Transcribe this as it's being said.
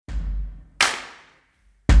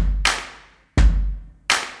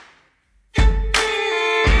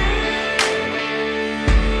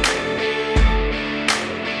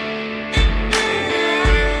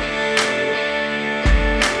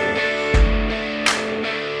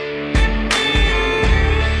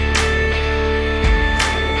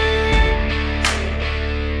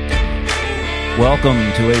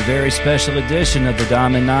Welcome to a very special edition of the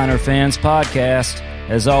Diamond Niner Fans Podcast.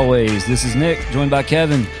 As always, this is Nick, joined by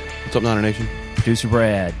Kevin. What's up, Niner Nation? Producer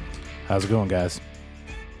Brad. How's it going, guys?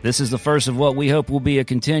 This is the first of what we hope will be a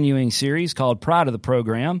continuing series called Pride of the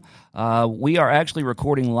Program. We are actually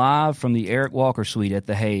recording live from the Eric Walker Suite at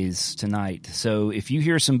the Hayes tonight. So if you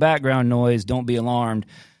hear some background noise, don't be alarmed.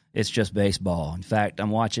 It's just baseball. In fact, I'm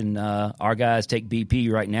watching our guys take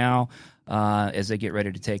BP right now as they get ready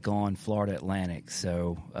to take on Florida Atlantic.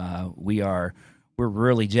 So we're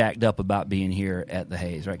really jacked up about being here at the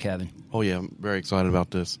Hayes, right, Kevin? Oh, yeah, I'm very excited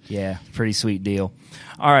about this. Yeah, pretty sweet deal.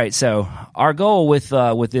 All right, so our goal with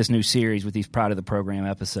this new series, with these Pride of the Program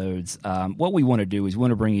episodes, what we want to do is we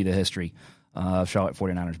want to bring you the history of Charlotte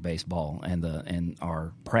 49ers baseball and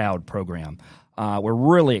our proud program. We're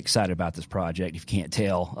really excited about this project, if you can't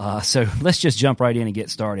tell. So let's just jump right in and get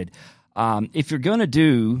started. If you're going to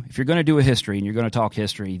do a history and you're going to talk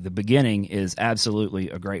history, the beginning is absolutely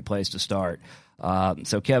a great place to start.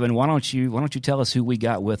 So Kevin, why don't you tell us who we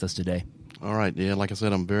got with us today? All right, yeah, like I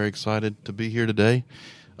said, I'm very excited to be here today.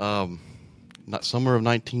 Summer of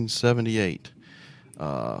 1978,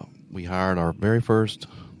 we hired our very first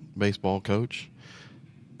baseball coach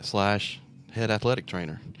 / head athletic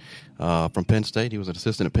trainer from Penn State. He was an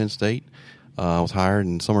assistant at Penn State. Was hired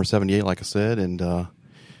in summer of 78, like I said, and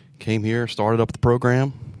came here, started up the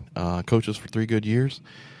program, coached us for 3 good years.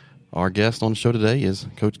 Our guest on the show today is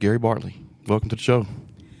Coach Gary Bartley. Welcome to the show.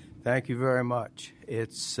 Thank you very much.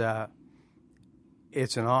 It's an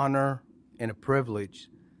honor and a privilege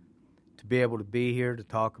to be able to be here to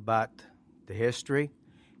talk about the history,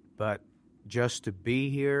 but just to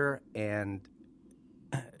be here and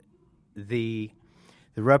the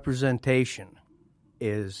representation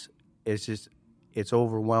is just, it's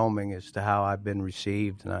overwhelming as to how I've been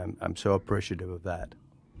received, and I'm so appreciative of that.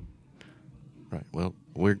 Right. Well,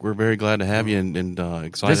 we're very glad to have you and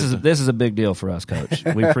excited. This is a big deal for us, Coach.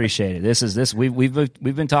 We appreciate it.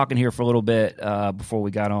 We've been talking here for a little bit before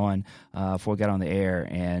we got on the air,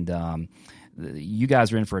 and you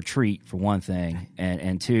guys are in for a treat, for one thing,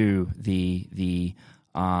 and two, the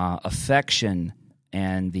affection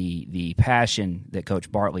and the passion that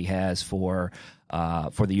Coach Bartley has for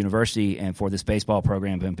the university and for this baseball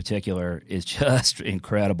program in particular is just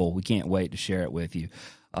incredible. We can't wait to share it with you.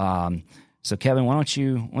 So, Kevin, why don't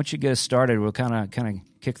you get us started? We'll kind of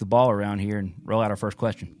kick the ball around here and roll out our first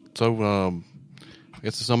question. So, I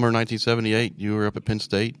guess the summer of 1978, you were up at Penn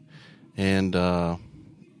State, and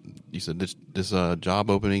you said this job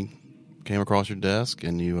opening came across your desk,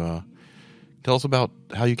 and you tell us about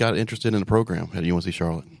how you got interested in the program at UNC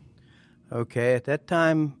Charlotte. Okay, at that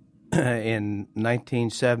time in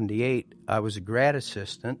 1978, I was a grad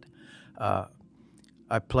assistant.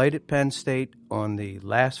 I played at Penn State on the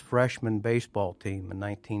last freshman baseball team in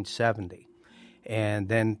 1970, and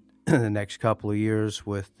then the next couple of years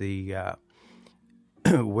with the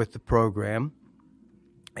program.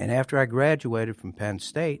 And after I graduated from Penn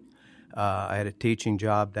State, I had a teaching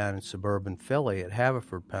job down in suburban Philly at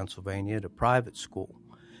Haverford, Pennsylvania, at a private school.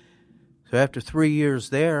 So after 3 years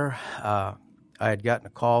there, I had gotten a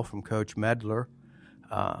call from Coach Medler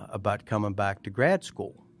about coming back to grad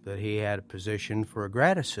school, that he had a position for a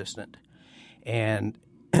grad assistant. And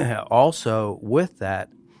also with that,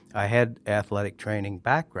 I had athletic training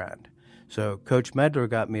background. So Coach Medler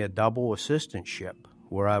got me a double assistantship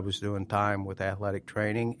where I was doing time with athletic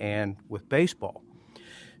training and with baseball.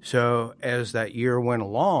 So as that year went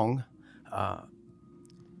along,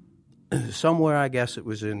 somewhere, I guess it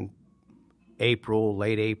was in April,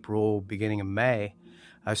 late April, beginning of May,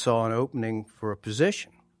 I saw an opening for a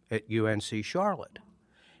position at UNC Charlotte.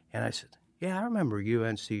 And I said, yeah, I remember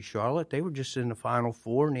UNC Charlotte. They were just in the Final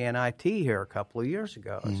Four in the NIT here a couple of years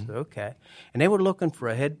ago. I said, okay. And they were looking for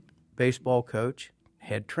a head baseball coach,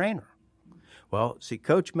 head trainer. Well, see,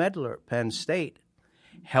 Coach Medler at Penn State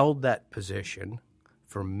held that position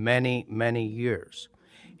for many, many years.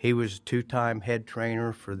 He was a 2-time head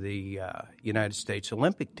trainer for the United States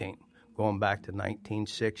Olympic team, going back to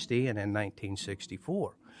 1960 and then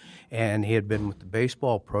 1964. And he had been with the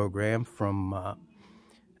baseball program from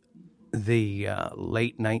the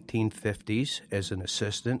late 1950s as an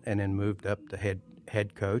assistant, and then moved up to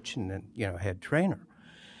head coach and then head trainer.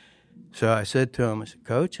 So I said to him, I said,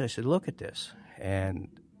 Coach, I said, look at this. And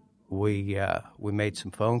we made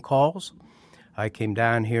some phone calls. I came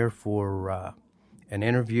down here for an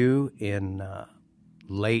interview in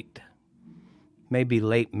late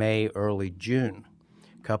May, early June.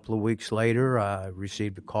 A couple of weeks later, I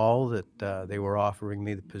received a call that they were offering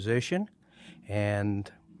me the position,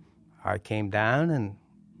 and I came down, and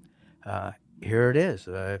here it is.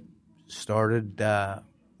 I started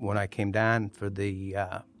when I came down for the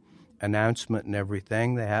announcement and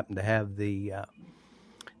everything, they happened to have the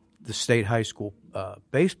state high school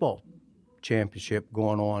baseball championship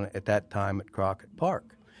going on at that time at Crockett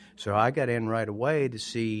Park. So I got in right away to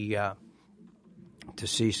see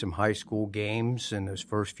some high school games in those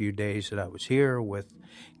first few days that I was here, with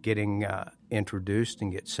getting introduced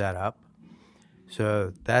and get set up.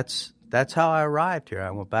 So that's how I arrived here.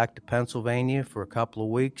 I went back to Pennsylvania for a couple of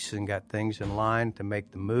weeks and got things in line to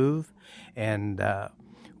make the move, and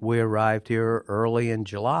we arrived here early in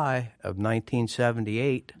July of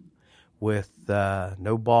 1978 with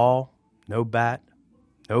no ball, no bat,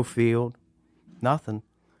 no field, nothing.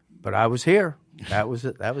 But I was here. That was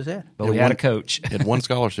it. But we had a coach. Had one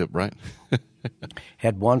scholarship, right?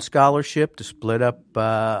 Had one scholarship to split up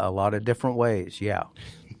a lot of different ways. Yeah.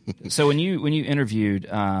 So when you interviewed,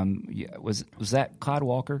 was that Clyde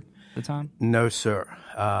Walker at the time? No, sir.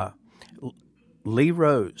 Lee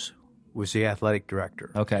Rose was the athletic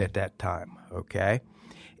director at that time. Okay.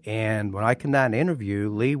 And when I came down to interview,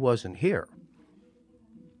 Lee wasn't here.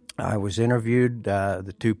 I was interviewed.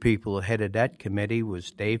 The two people that headed that committee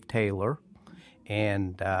was Dave Taylor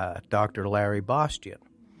and Dr. Larry Bastian.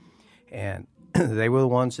 And they were the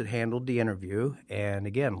ones that handled the interview. And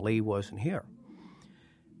again, Lee wasn't here.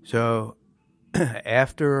 So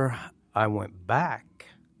after I went back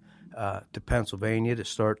to Pennsylvania to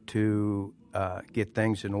start to get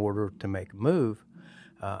things in order to make a move,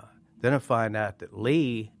 then I find out that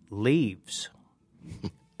Lee leaves.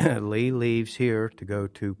 Lee leaves here to go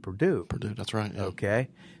to Purdue. Purdue, that's right. Yeah. Okay.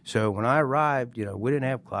 So when I arrived, we didn't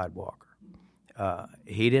have Clyde Walker.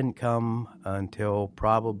 He didn't come until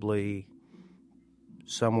probably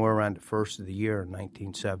somewhere around the first of the year in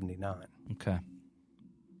 1979. Okay.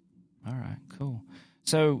 All right, cool.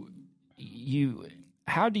 So you've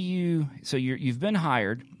been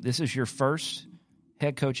hired. This is your first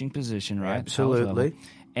head coaching position, right? Absolutely.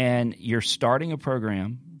 And you're starting a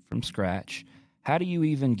program from scratch. How do you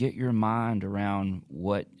even get your mind around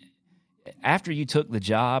what, after you took the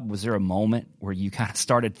job, was there a moment where you kind of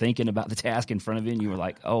started thinking about the task in front of you and you were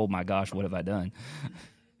like, oh my gosh, what have I done?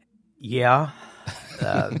 Yeah,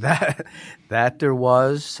 that there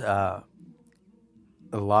was a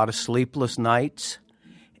lot of sleepless nights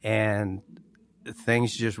and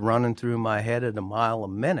things just running through my head at a mile a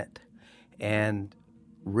minute, and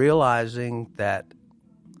realizing that,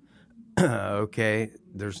 okay,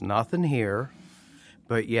 there's nothing here,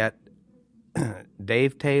 but yet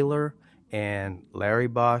Dave Taylor and Larry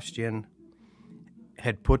Bastian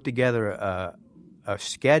had put together a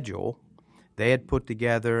schedule. They had put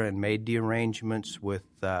together and made the arrangements with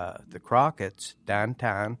the Crockett's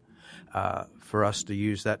downtown for us to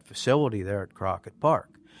use that facility there at Crockett Park.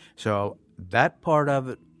 So that part of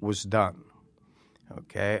it was done.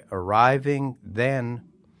 Okay, arriving then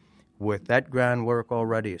with that groundwork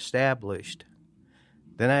already established,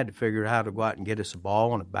 then I had to figure out how to go out and get us a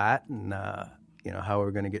ball and a bat, and how we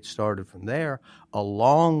were going to get started from there,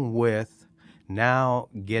 along with now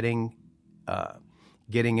getting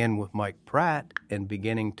in with Mike Pratt and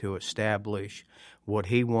beginning to establish what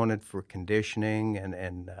he wanted for conditioning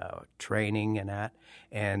and training and that,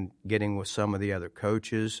 and getting with some of the other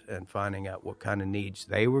coaches and finding out what kind of needs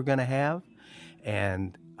they were going to have,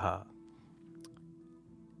 and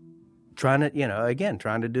trying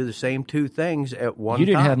to do the same two things at one time. You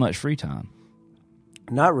didn't have much free time.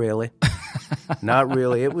 Not really. Not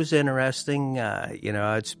really. It was interesting.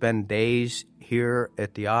 I'd spend days here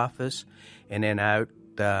at the office and then out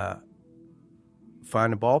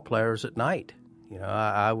finding ball players at night.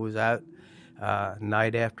 I was out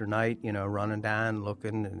night after night, running down,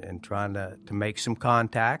 looking and trying to make some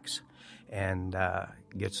contacts and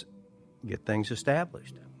get things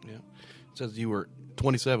established. Yeah. It says you were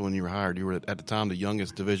 27 when you were hired. You were at the time the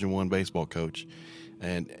youngest Division I baseball coach,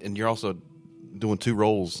 and you're also doing two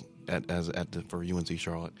roles for UNC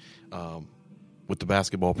Charlotte with the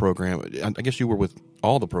basketball program. I guess you were with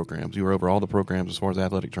all the programs. You were over all the programs as far as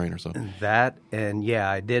athletic trainer. So that, and yeah,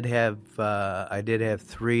 I did have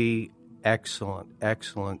three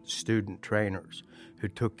excellent student trainers who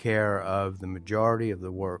took care of the majority of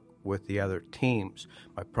the work with the other teams.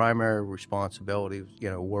 My primary responsibilities,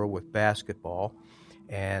 were with basketball,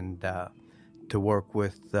 and to work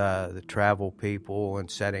with the travel people and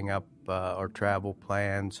setting up our travel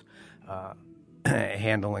plans,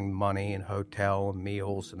 handling money and hotel and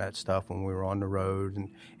meals and that stuff when we were on the road,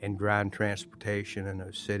 and ground transportation in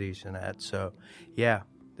those cities and that. So, yeah,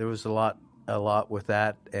 there was a lot with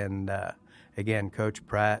that. And again, Coach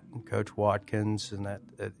Pratt and Coach Watkins, and that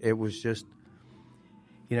it was just,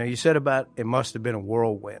 you said about it must have been a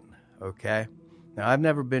whirlwind. Okay, now I've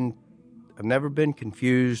never been I've never been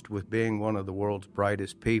confused with being one of the world's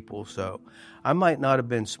brightest people, so I might not have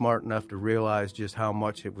been smart enough to realize just how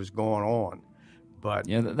much it was going on. But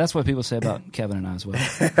Yeah, that's what people say about Kevin and I as well.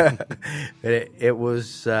 it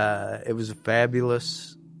was a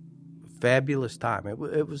fabulous time.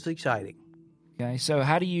 It was exciting. Okay, so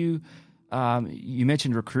how do you? You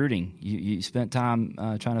mentioned recruiting. You spent time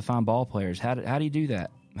trying to find ball players. How do you do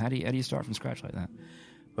that? How do you start from scratch like that?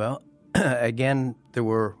 Well, again, there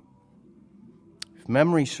were, if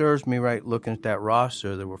memory serves me right, looking at that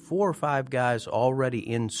roster, there were 4 or 5 guys already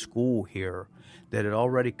in school here that had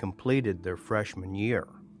already completed their freshman year.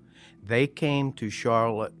 They came to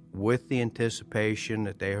Charlotte with the anticipation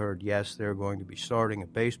that they heard, yes, they're going to be starting a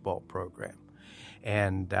baseball program.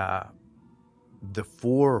 And the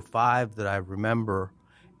 4 or 5 that I remember,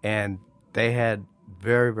 and they had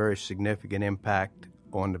very, very significant impact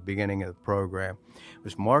on the beginning of the program. It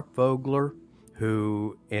was Mark Vogler,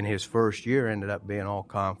 who in his first year ended up being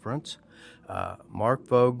all-conference. Mark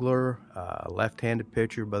Vogler, a left-handed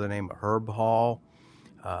pitcher by the name of Herb Hall.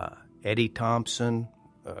 Eddie Thompson,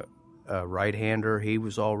 a right-hander, he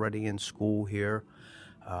was already in school here.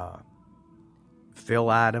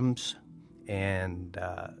 Phil Adams and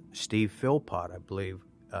Steve Philpott, I believe,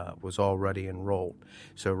 was already enrolled.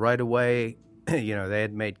 So right away, they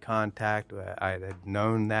had made contact. I had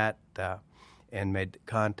known that and made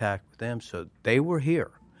contact with them, so they were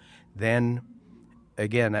here. Then,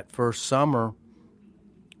 again, that first summer,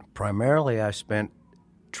 primarily I spent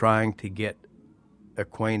trying to get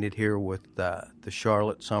acquainted here with the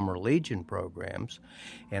Charlotte Summer Legion programs,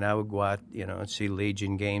 and I would go out, and see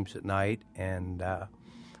Legion games at night, and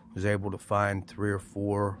was able to find 3 or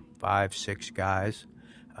 4, 5, 6 guys.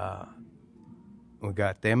 We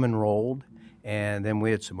got them enrolled. And then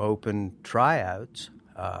we had some open tryouts.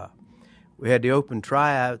 We had the open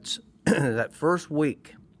tryouts that first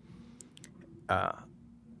week.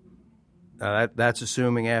 That's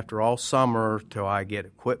assuming after all summer till I get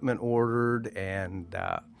equipment ordered and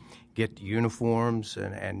get the uniforms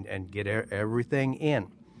and get everything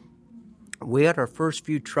in. We had our first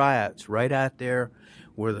few tryouts right out there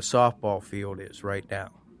where the softball field is right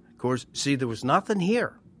now. Of course, see, there was nothing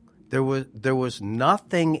here. There was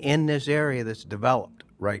nothing in this area that's developed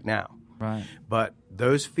right now. Right. But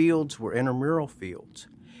those fields were intramural fields.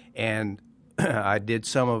 And I did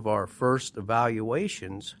some of our first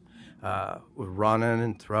evaluations with running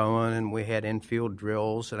and throwing, and we had infield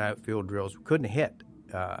drills and outfield drills. We couldn't hit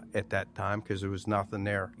at that time because there was nothing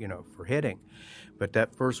there, for hitting. But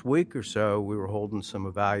that first week or so, we were holding some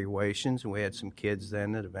evaluations, and we had some kids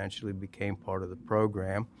then that eventually became part of the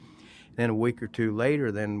program. Then a week or 2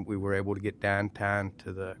 later, then we were able to get downtown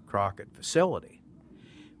to the Crockett facility.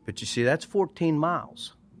 But you see, that's 14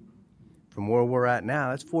 miles from where we're at now.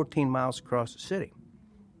 That's 14 miles across the city.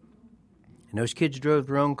 And those kids drove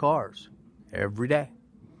their own cars every day.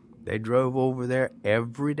 They drove over there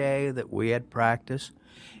every day that we had practice,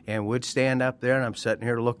 and we'd stand up there, and I'm sitting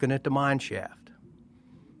here looking at the mine shaft,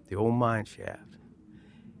 the old mine shaft.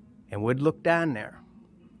 And we'd look down there.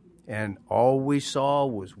 And all we saw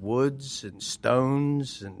was woods and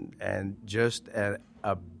stones and just a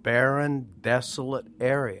barren, desolate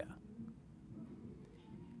area.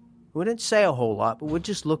 We didn't say a whole lot, but we'd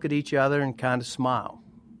just look at each other and kind of smile.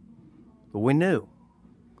 But we knew.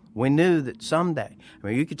 We knew that someday,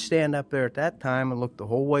 you could stand up there at that time and look the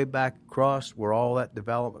whole way back across where all that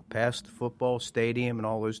development past the football stadium and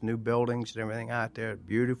all those new buildings and everything out there,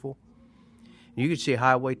 beautiful. And you could see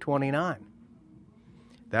Highway 29.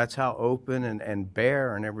 That's how open and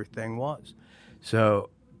bare and everything was.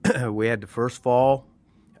 So we had the first fall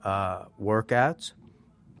workouts,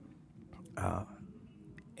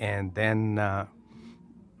 and then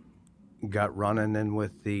got running in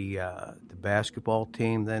with the basketball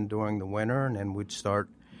team then during the winter, and then we'd start,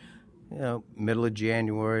 middle of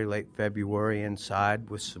January, late February inside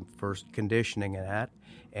with some first conditioning and that.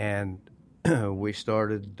 And we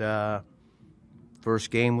started...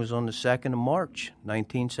 First game was on the 2nd of March,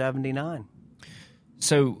 1979.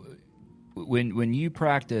 So when you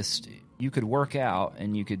practiced, you could work out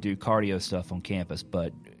and you could do cardio stuff on campus,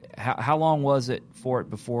 but how long was it for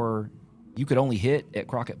it before you could only hit at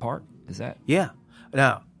Crockett Park? Is that? Yeah.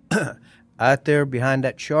 Now, out there behind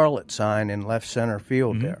that Charlotte sign in left center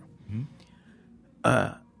field there,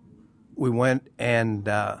 we went and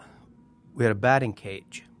we had a batting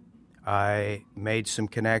cage. I made some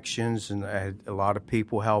connections, and I had a lot of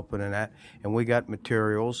people helping in that, and we got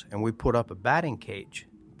materials, and we put up a batting cage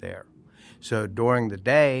there. So during the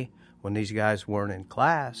day, when these guys weren't in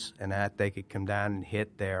class and that, they could come down and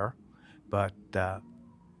hit there, but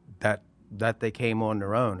that that they came on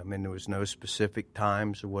their own. I mean, there was no specific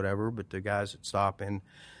times or whatever, but the guys would stop in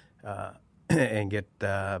and get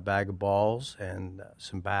a bag of balls and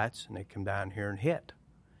some bats, and they'd come down here and hit.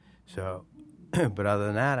 So, but other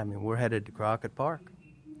than that, I mean, we're headed to Crockett Park.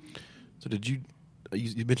 So did you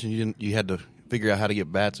mentioned you had to figure out how to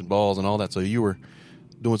get bats and balls and all that, so you were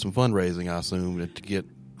doing some fundraising, I assume, to get...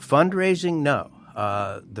 Fundraising, no.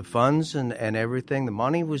 The funds and everything, the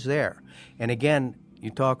money was there. And again,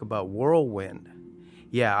 you talk about whirlwind.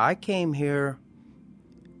 Yeah, I came here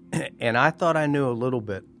and I thought I knew a little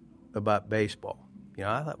bit about baseball. You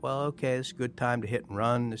know, I thought, well, okay, this is a good time to hit and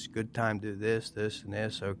run. This is a good time to do this, and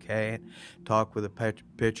this, okay. Talk with a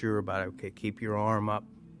pitcher about, okay, keep your arm up.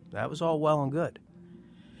 That was all well and good.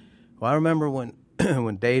 Well, I remember when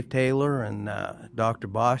when Dave Taylor and Dr.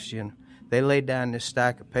 Bastian, they laid down this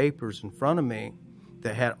stack of papers in front of me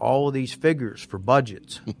that had all of these figures for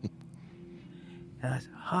budgets. And I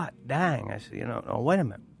said, hot dang. I said, wait a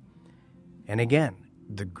minute. And again,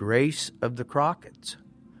 the grace of the Crockett's.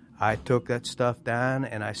 I took that stuff down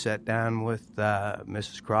and I sat down with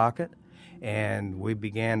Mrs. Crockett, and we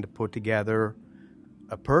began to put together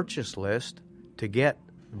a purchase list to get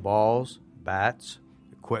balls, bats,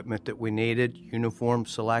 equipment that we needed, uniform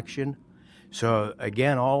selection. So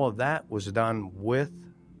again, all of that was done with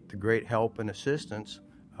the great help and assistance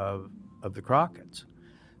of the Crockett's.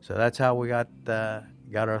 So that's how we got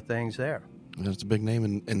our things there. That's a big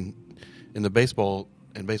name in the baseball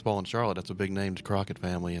in Charlotte. That's a big name, the Crockett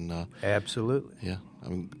family, and absolutely. Yeah, I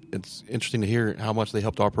mean, it's interesting to hear how much they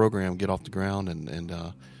helped our program get off the ground, and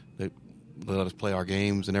they let us play our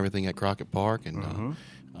games and everything at Crockett Park. And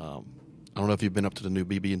I don't know if you've been up to the new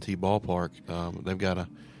BB&T ballpark. They've got a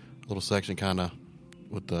little section kind of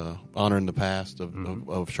with the honoring the past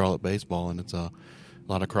of Charlotte baseball, and it's a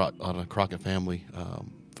lot of Crockett family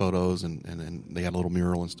photos, and they had a little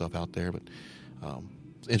mural and stuff out there. But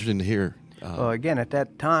it's interesting to hear. Well, again, at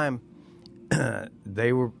that time,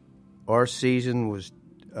 our season was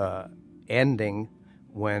ending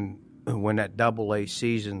when that Double-A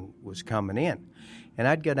season was coming in. And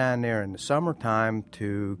I'd go down there in the summertime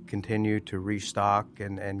to continue to restock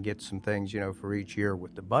and get some things, for each year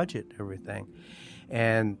with the budget and everything.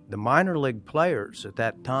 And the minor league players at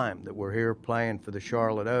that time that were here playing for the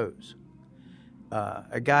Charlotte O's,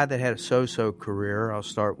 a guy that had a so-so career, I'll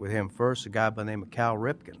start with him first, a guy by the name of Cal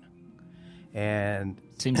Ripken. And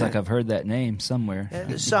seems like I've heard that name somewhere.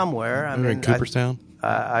 Somewhere. I mean, in Cooperstown?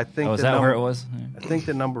 I think. Is that where it was? I think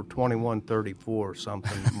the number 2134 or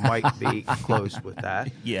something might be close with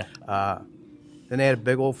that. Yeah. Then they had a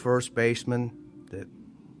big old first baseman that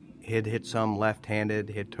he'd hit some left-handed,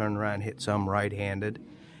 he'd turn around, hit some right-handed.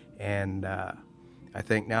 And I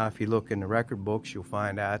think now if you look in the record books, you'll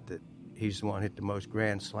find out that he's the one who hit the most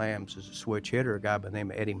grand slams as a switch hitter, a guy by the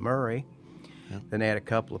name of Eddie Murray. Yeah. Then they had a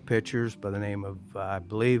couple of pitchers by the name of, I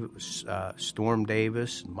believe it was Storm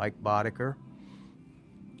Davis and Mike Boddicker.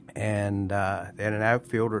 And they had an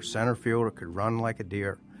outfielder, center fielder, could run like a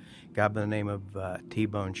deer, a guy by the name of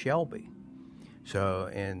T-Bone Shelby. So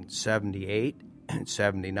in 78 and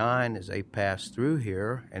 79, as they passed through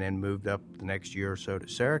here and then moved up the next year or so to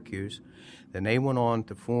Syracuse, then they went on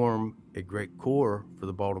to form a great core for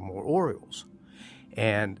the Baltimore Orioles.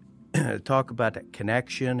 And talk about that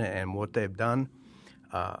connection and what they've done.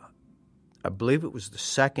 I believe it was the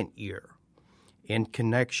second year in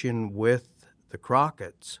connection with the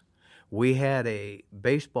Crockett's. We had a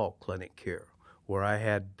baseball clinic here where I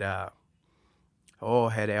had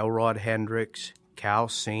Elrod Hendricks, Cal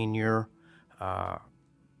Sr., a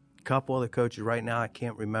couple other coaches right now I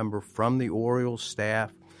can't remember from the Orioles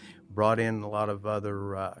staff, brought in a lot of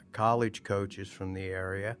other college coaches from the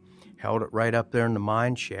area. Held it right up there in the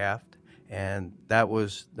mine shaft, and that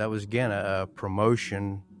was again a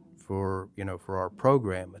promotion for our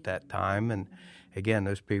program at that time. And again,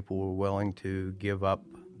 those people were willing to give up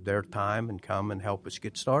their time and come and help us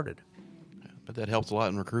get started. But that helps a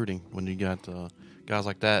lot in recruiting when you got guys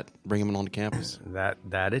like that, bring them on the campus.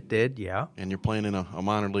 That it did, yeah. And you're playing in a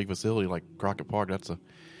minor league facility like Crockett Park. It's a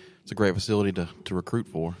great facility to recruit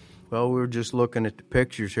for. Well, we were just looking at the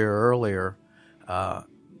pictures here earlier.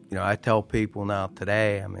 I tell people now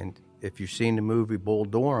today, I mean, if you've seen the movie Bull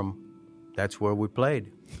Durham, that's where we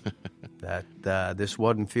played. This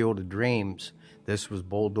wasn't Field of Dreams. This was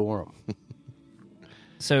Bull Durham.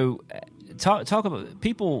 So, talk about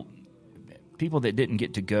people that didn't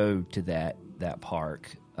get to go to that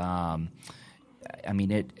park. I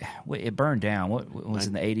mean, it burned down. What was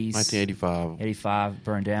in the 80s? 1985. 85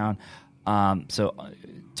 burned down. So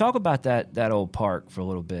talk about that old park for a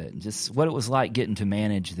little bit, and just what it was like getting to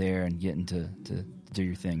manage there and getting to do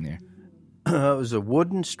your thing there. It was a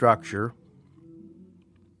wooden structure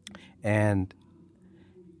and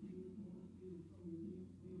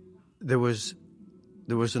there was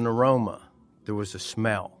an aroma, there was a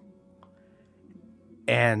smell,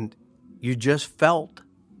 and you just felt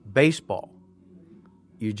baseball.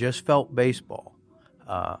 You just felt baseball.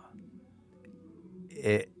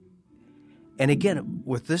 And again,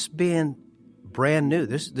 with this being brand new,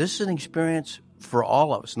 this is an experience for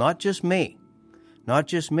all of us, not just me. Not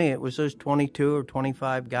just me. It was those 22 or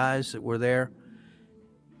 25 guys that were there.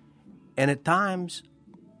 And at times,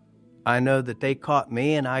 I know that they caught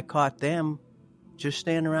me and I caught them just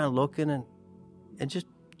standing around looking and just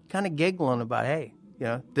kind of giggling about, hey,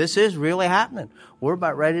 this is really happening. We're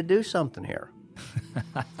about ready to do something here.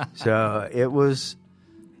 So it was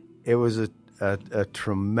a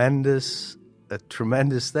tremendous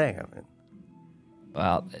thing. I mean,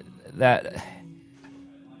 wow,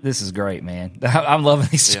 this is great, man. I'm loving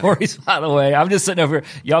these stories, by the way. I'm just sitting over here.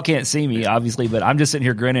 Y'all can't see me, obviously, but I'm just sitting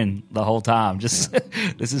here grinning the whole time. Just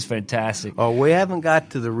This is fantastic. Oh, we haven't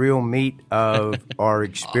got to the real meat of our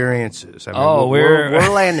experiences. I mean, we're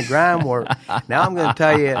laying the groundwork. Now I'm going to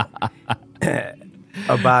tell you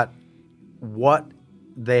about what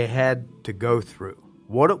they had to go through,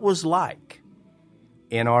 what it was like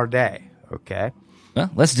in our day, okay? Well,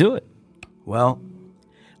 let's do it. Well,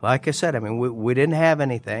 like I said, I mean, we didn't have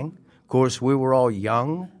anything. Of course, we were all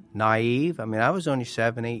young, naive. I mean, I was only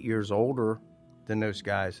 7, 8 years older than those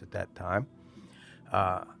guys at that time.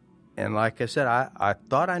 And like I said, I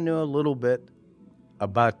thought I knew a little bit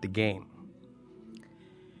about the game.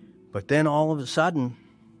 But then all of a sudden,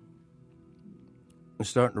 I'm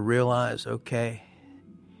starting to realize, okay,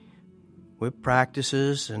 with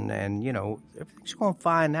practices and everything's going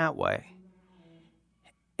fine that way.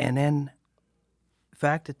 And then the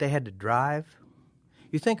fact that they had to drive,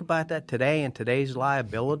 you think about that today in today's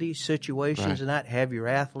liability situations, right, and that have your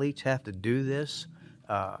athletes have to do this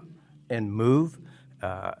and move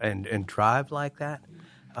and drive like that.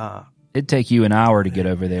 It'd take you an hour to get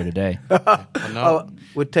over there today.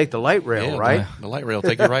 Would take the light rail, right? The light rail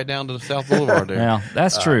take you right down to the South Boulevard there. Yeah,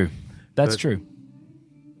 that's true. That's true.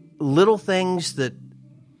 Little things that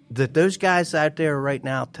those guys out there right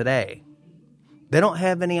now today, they don't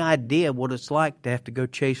have any idea what it's like to have to go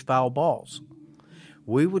chase foul balls.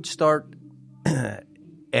 We would start,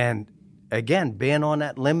 and again, being on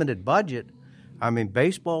that limited budget, I mean,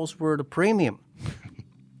 baseballs were at a premium.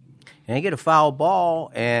 And you get a foul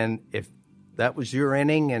ball, and if that was your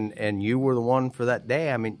inning and you were the one for that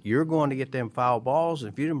day, I mean, you're going to get them foul balls,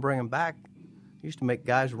 and if you didn't bring them back, you used to make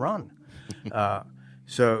guys run.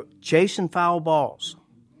 So chasing foul balls,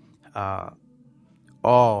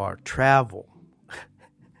 our travel.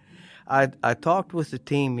 I talked with the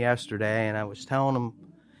team yesterday, and I was telling them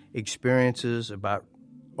experiences about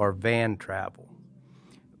our van travel.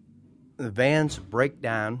 The vans break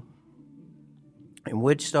down, and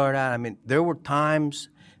we'd start out. I mean, there were times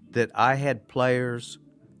that I had players,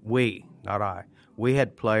 we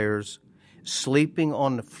had players sleeping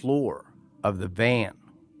on the floor of the van.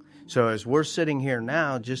 So as we're sitting here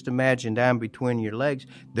now, just imagine down between your legs,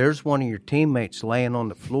 there's one of your teammates laying on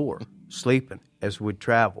the floor, sleeping as we'd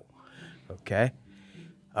travel. Okay?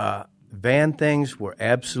 Van things were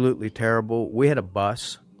absolutely terrible. We had a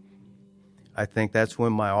bus. I think that's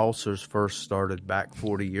when my ulcers first started back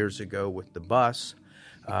 40 years ago with the bus.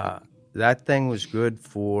 That thing was good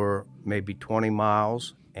for maybe 20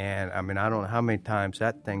 miles. And, I mean, I don't know how many times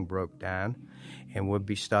that thing broke down. And we'd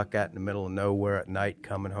be stuck out in the middle of nowhere at night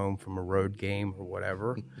coming home from a road game or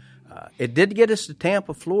whatever. It did get us to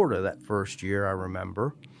Tampa, Florida that first year, I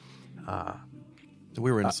remember. We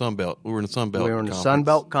were in the Sun Belt. We were in the Sun Belt. We were in the Sun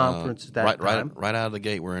Belt Conference at that time. Right out of the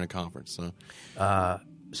gate, we're in a conference. So.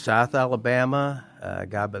 South Alabama, a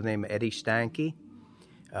guy by the name of Eddie Stanky,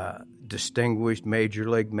 distinguished major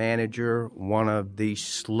league manager, one of the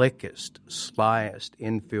slickest, slyest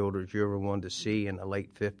infielders you ever wanted to see in the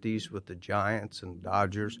late 50s with the Giants and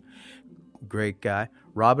Dodgers. Great guy.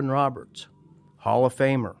 Robin Roberts, Hall of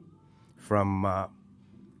Famer from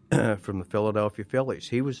the Philadelphia Phillies.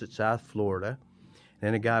 He was at South Florida.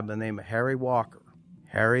 Then a guy by the name of Harry Walker,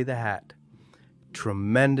 Harry the Hat,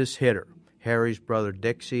 tremendous hitter. Harry's brother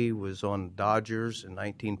Dixie was on the Dodgers in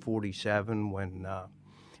 1947 when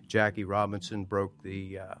Jackie Robinson broke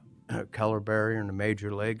the color barrier in the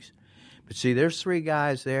major leagues. But see, there's three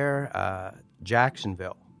guys there.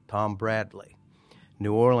 Jacksonville, Tom Bradley.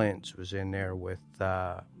 New Orleans was in there with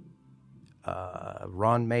Ron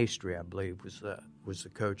Maestri, I believe, was the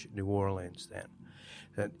coach at New Orleans then.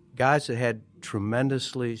 Guys that had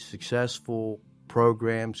tremendously successful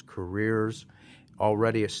programs, careers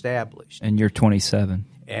already established. And you're 27.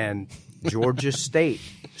 And Georgia State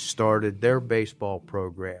started their baseball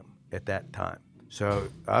program at that time. So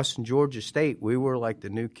us and Georgia State, we were like the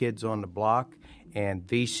new kids on the block, and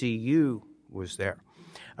VCU was there.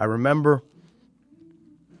 I remember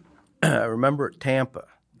at Tampa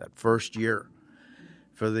that first year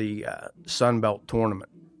for the Sun Belt tournament.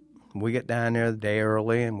 We get down there the day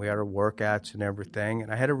early, and we had our workouts and everything.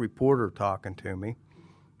 And I had a reporter talking to me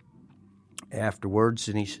afterwards,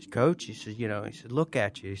 and he said, "Coach," he said, "Look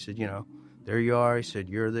at you." He said, "There you are." He said,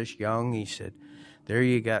 "You're this young." He said, "There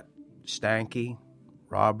you got Stanky,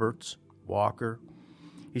 Roberts, Walker."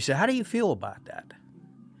 He said, "How do you feel about that?"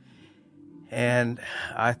 And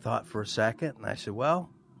I thought for a second, and I said, "Well,"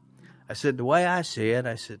 I said, "the way I see it,"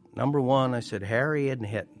 I said, "number one," I said, "Harry isn't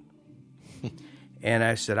hitting." And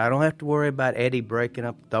I said, "I don't have to worry about Eddie breaking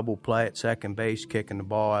up the double play at second base, kicking the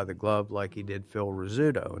ball out of the glove like he did Phil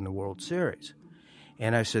Rizzuto in the World Series."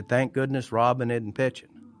 And I said, "Thank goodness Robin isn't pitching."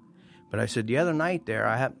 But I said, the other night there,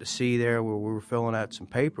 I happened to see there where we were filling out some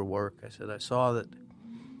paperwork. I said, I saw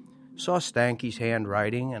Stanky's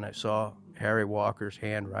handwriting, and I saw Harry Walker's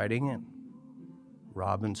handwriting and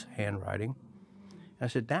Robin's handwriting. I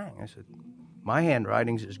said, dang. I said, my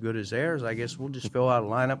handwriting's as good as theirs. I guess we'll just fill out a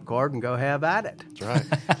lineup card and go have at it. That's right.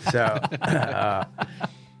 So,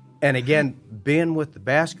 and again, being with the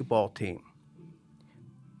basketball team,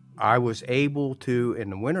 I was able to, in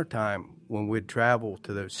the wintertime, when we'd travel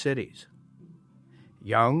to those cities,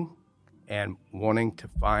 young and wanting to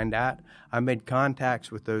find out, I made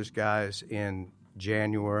contacts with those guys in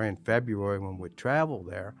January and February when we'd travel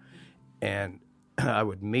there, and I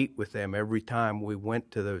would meet with them every time we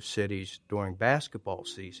went to those cities during basketball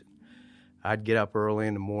season. I'd get up early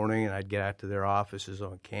in the morning, and I'd get out to their offices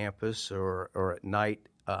on campus, or at night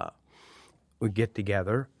we'd get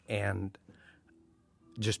together and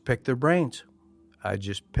just pick their brains. I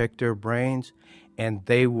just picked their brains, and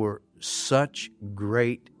they were such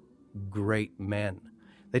great, great men.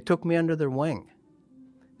 They took me under their wing.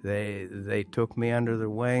 They took me under their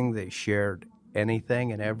wing. They shared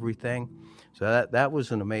anything and everything. So that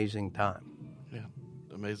was an amazing time. Yeah,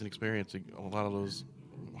 amazing experience. A lot of those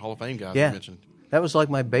Hall of Fame guys you mentioned. That was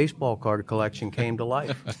like my baseball card collection came to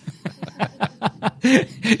life.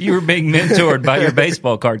 You were being mentored by your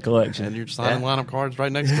baseball card collection. And you're signing lineup cards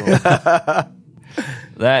right next to them.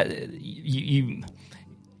 That you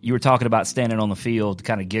were talking about standing on the field,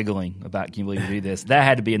 kind of giggling about, can you believe you do this? That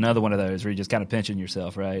had to be another one of those where you're just kind of pinching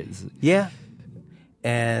yourself, right? Yeah.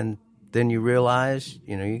 And then you realize,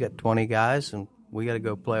 you got 20 guys, and we got to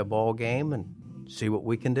go play a ball game and see what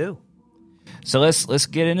we can do. So let's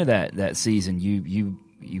get into that season. You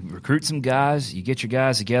recruit some guys, you get your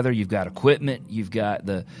guys together. You've got equipment, you've got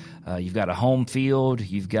a home field,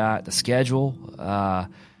 you've got the schedule.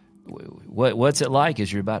 What's it like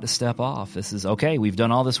as you're about to step off? This is okay. We've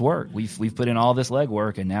done all this work. We've put in all this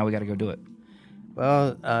legwork, and now we got to go do it.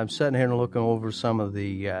 Well, I'm sitting here and looking over some of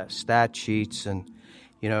the stat sheets, and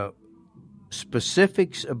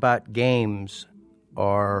specifics about games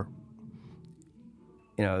are.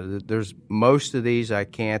 There's most of these I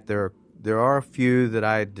can't. There are a few that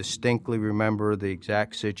I distinctly remember the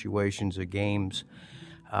exact situations of games.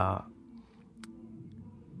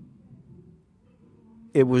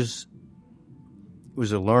 It was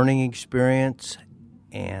a learning experience,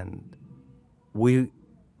 and we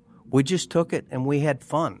just took it and we had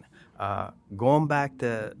fun. Going back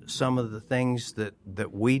to some of the things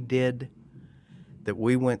that we did, that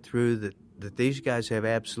we went through, that these guys have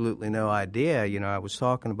absolutely no idea. I was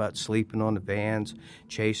talking about sleeping on the vans,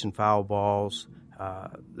 chasing foul balls,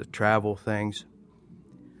 the travel things.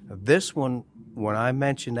 This one, when I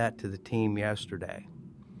mentioned that to the team yesterday,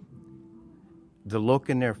 the look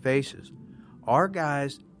in their faces, our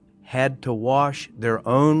guys had to wash their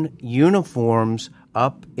own uniforms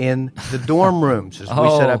up in the dorm rooms as we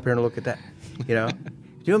sat up here and look at that. Do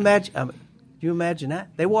you imagine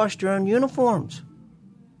that? They washed their own uniforms.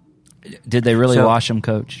 Did they really wash them,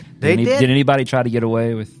 Coach? Did. Did anybody try to get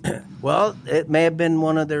away with? Well, it may have been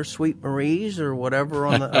one of their Sweet Maries or whatever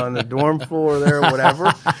on the dorm floor there or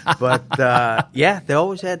whatever. But, they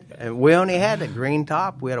always had – we only had a green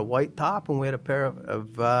top. We had a white top, and we had a pair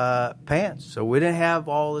of pants. So we didn't have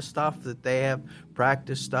all the stuff that they have,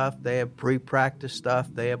 practice stuff. They have pre-practice stuff.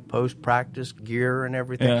 They have post-practice gear and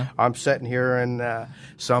everything. Yeah. I'm sitting here in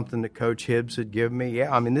something that Coach Hibbs had given me.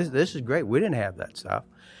 Yeah, I mean, this is great. We didn't have that stuff.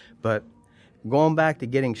 But going back to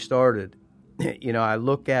getting started, I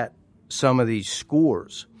look at some of these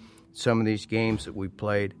scores, some of these games that we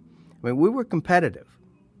played. I mean, we were competitive.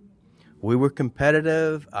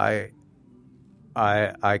 I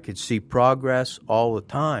could see progress all the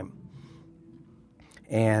time.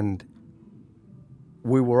 And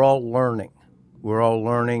we were all learning. we're all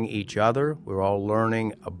learning each other. We're all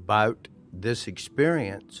learning about this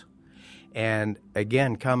experience. And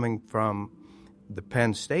again, coming from the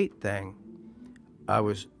Penn State thing, I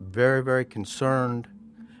was very, very concerned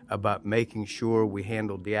about making sure we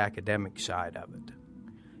handled the academic side of it.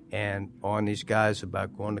 And on these guys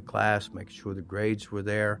about going to class, making sure the grades were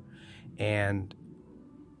there. And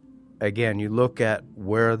again, you look at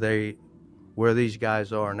where these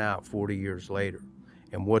guys are now, 40 years later,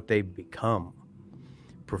 and what they've become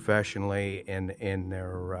professionally in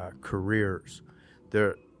their careers.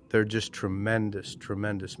 They're just tremendous,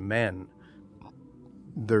 tremendous men.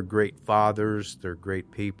 They're great fathers. They're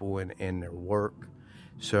great people in their work.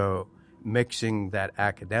 So mixing that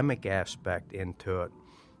academic aspect into it.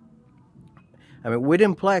 I mean, we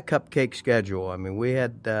didn't play a cupcake schedule. I mean, we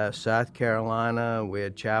had South Carolina. We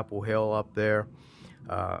had Chapel Hill up there.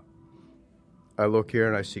 I look here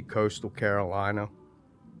and I see Coastal Carolina.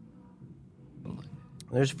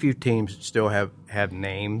 There's a few teams that still have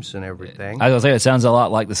names and everything. I was going to say, it sounds a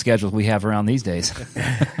lot like the schedules we have around these days.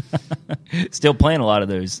 Still playing a lot of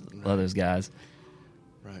those guys.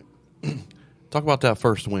 Right. Talk about that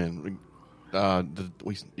first win.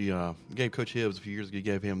 You gave Coach Hibbs a few years ago. You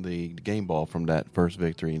gave him the game ball from that first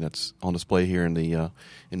victory, and that's on display here in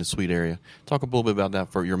the suite area. Talk a little bit about that,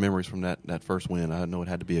 for your memories from that first win. I know it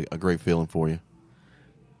had to be a great feeling for you.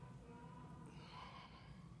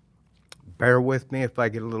 Bear with me if I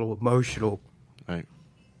get a little emotional. Right.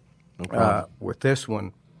 No problem. With this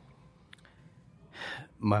one.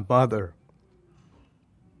 My mother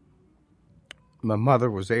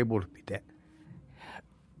was able to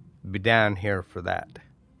be down here for that.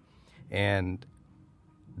 And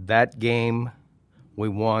that game we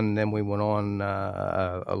won, then we went on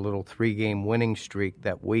a little 3-game winning streak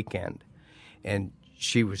that weekend. And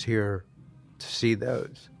she was here to see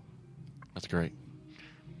those. That's great.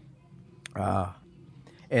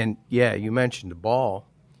 And, yeah, you mentioned the ball.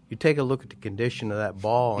 You take a look at the condition of that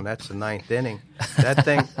ball, and that's the 9th inning. That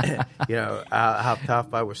thing, how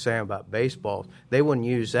tough I was saying about baseball, they wouldn't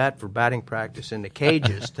use that for batting practice in the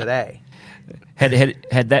cages today.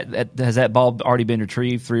 Has that ball already been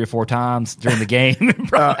retrieved 3 or 4 times during the game?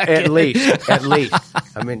 At least.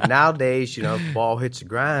 I mean, nowadays, if the ball hits the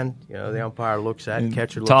ground, the umpire looks at it,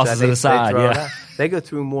 catcher looks tosses at it, it aside. they throw it out. They go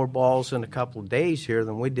through more balls in a couple of days here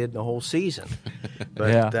than we did in the whole season.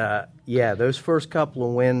 But those first couple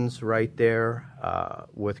of wins right there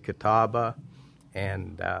with Catawba,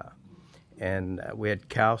 and we had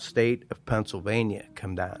Cal State of Pennsylvania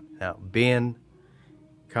come down. Now,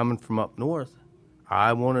 coming from up north,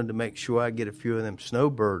 I wanted to make sure I get a few of them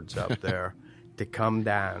snowbirds up there to come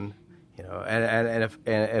down. And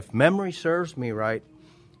if memory serves me right,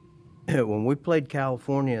 when we played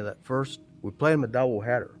California we played them a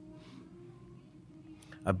doubleheader.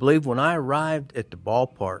 I believe when I arrived at the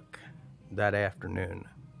ballpark that afternoon,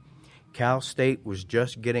 Cal State was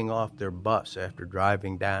just getting off their bus after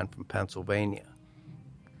driving down from Pennsylvania.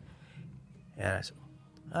 And I said,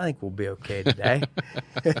 I think we'll be okay today.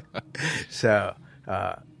 So,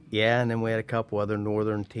 and then we had a couple other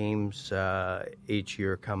northern teams each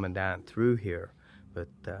year coming down through here. But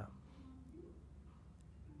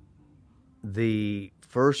the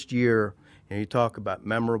first year, you talk about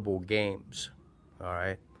memorable games, all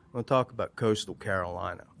right? I'm going to talk about Coastal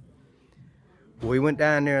Carolina. We went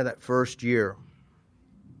down there that first year,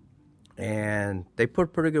 and they put a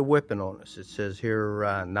pretty good whipping on us. It says here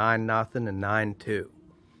 9-0 and 9-2.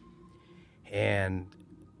 And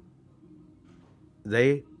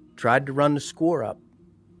they tried to run the score up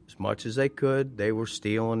as much as they could. They were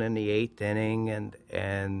stealing in the 8th inning,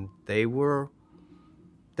 and they were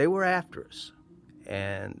after us.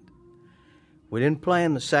 And we didn't play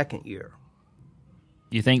in the second year.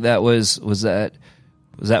 You think that was that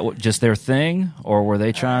just their thing, or were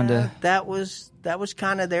they trying to? That was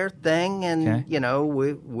kind of their thing, and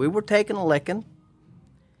we were taking a licking.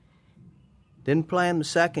 Didn't play them the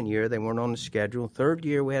second year; they weren't on the schedule. Third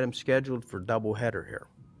year, we had them scheduled for doubleheader here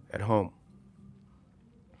at home.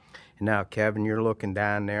 And now, Kevin, you're looking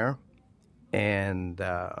down there, and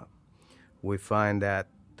we find that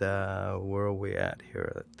where are we at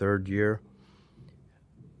here? The third year.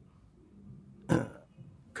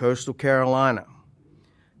 Coastal Carolina,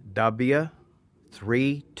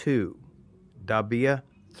 W3-2.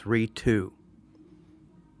 W3-2.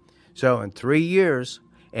 So in 3 years,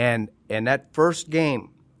 and that first game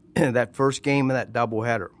of that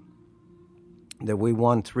doubleheader that we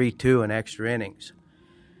won 3-2 in extra innings,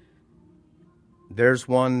 there's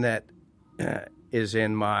one that is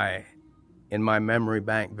in my memory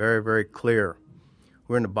bank very, very clear.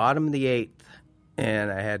 We're in the bottom of the 8th,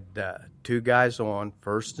 and I had 2 guys on,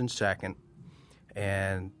 first and second.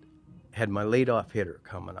 and had my leadoff hitter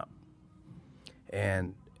coming up.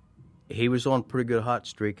 And he was on a pretty good hot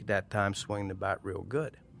streak at that time, swinging the bat real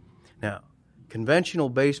good. Now, conventional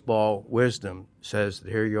baseball wisdom says that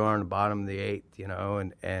here you are in the bottom of the eighth,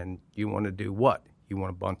 and you want to do what? You want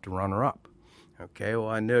to bunt the runner up. Okay, well,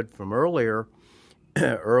 I knew from earlier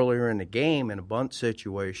in the game in a bunt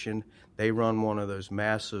situation, they run one of those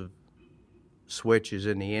massive switches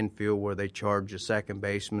in the infield where they charge the second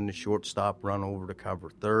baseman, the shortstop run over to cover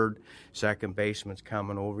third, second baseman's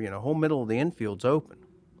coming over, whole middle of the infield's open.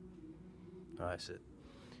 I said,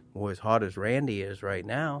 well, as hot as Randy is right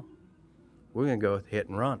now, we're going to go with hit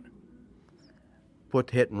and run. Put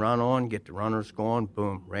the hit and run on, get the runners going,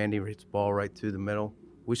 boom, Randy hits the ball right through the middle.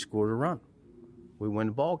 We scored a run. We win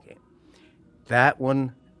the ball game. That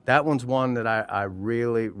one's one that I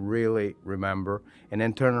really, really remember. And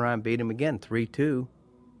then turn around and beat him again, 3-2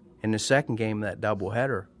 in the second game of that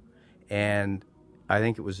doubleheader. And I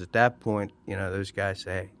think it was at that point, those guys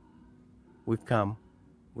say, hey, we've come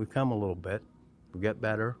a little bit. We get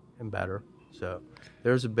better and better. So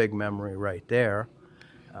there's a big memory right there.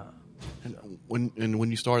 And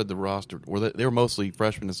when you started the roster, they were mostly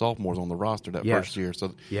freshmen and sophomores on the roster that first year.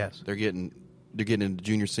 So yes, they're getting into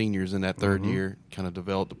junior seniors in that third year, kind of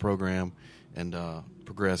developed the program and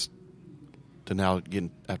progressed to now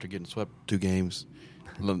after getting swept 2 games,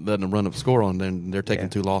 letting them run up score on them. They're taking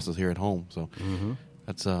 2 losses here at home. So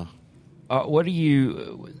that's what do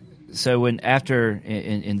you? So when after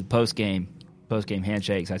in the post game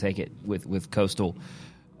handshakes, I take it with Coastal.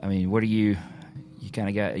 I mean, what do you kind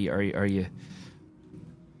of got? Are you?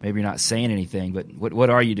 Maybe you're not saying anything, but what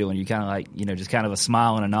are you doing? You kind of like, just kind of a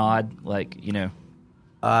smile and a nod,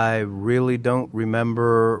 I really don't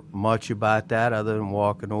remember much about that other than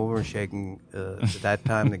walking over and shaking. At that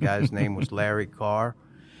time, the guy's name was Larry Carr.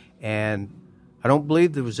 And I don't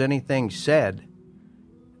believe there was anything said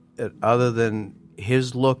other than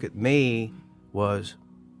his look at me was,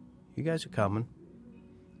 you guys are coming.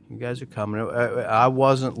 You guys are coming. I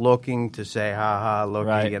wasn't looking to say, ha, look,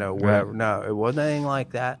 whatever. Right. No, it wasn't anything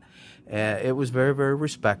like that. It was very, very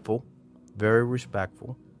respectful. Very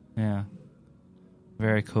respectful. Yeah.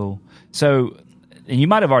 Very cool. So, and you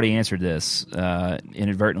might have already answered this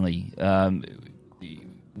inadvertently.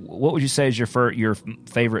 What would you say is your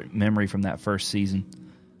favorite memory from that first season?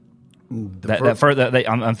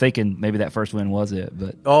 I'm thinking maybe that first win was it,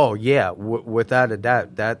 but oh yeah, without a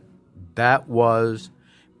doubt, that was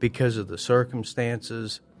because of the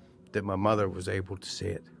circumstances that my mother was able to see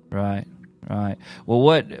it. Right. Well,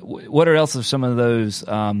 what are else of some of those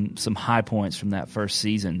some high points from that first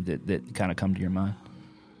season that kind of come to your mind?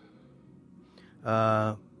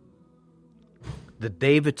 The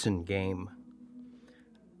Davidson game.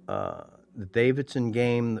 The Davidson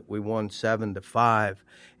game that we won 7-5.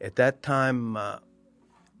 At that time,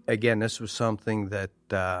 again, this was something that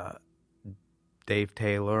Dave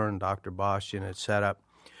Taylor and Dr. Bastian had set up.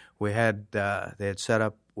 They had set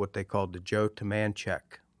up what they called the Joe Tumanchek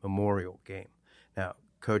Memorial Game. Now,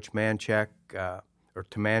 Coach Manchek, or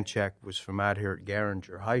Tumanchek, was from out here at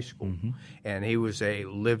Garinger High School, and he was a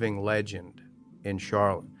living legend in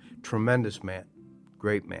Charlotte. Tremendous man,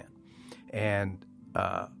 great man. And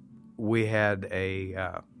we had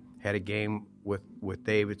a game with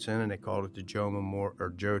Davidson, and they called it the Joe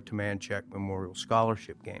Tumanchek Memorial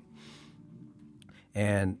Scholarship Game.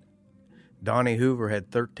 And Donnie Hoover had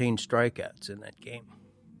 13 strikeouts in that game.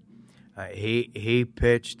 He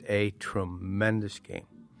pitched a tremendous game,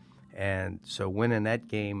 and so winning that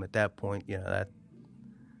game at that point,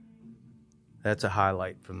 that's a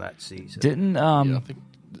highlight from that season.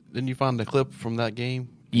 Didn't you find the clip from that game?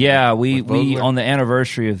 Yeah, we on the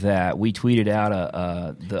anniversary of that, we tweeted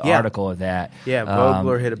out the article of that. Yeah,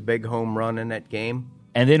 Vogler hit a big home run in that game,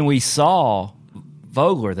 and then we saw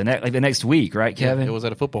Vogler the next week, right, Kevin? Yeah, it was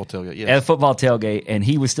at a football tailgate. Yes. At a football tailgate, and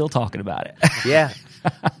he was still talking about it. Yeah.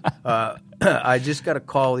 I just got a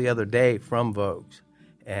call the other day from Vogues,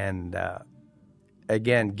 and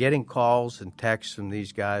again, getting calls and texts from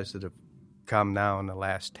these guys that have come now in the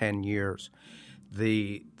last 10 years.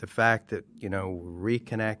 The fact that we're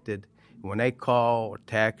reconnected, when they call or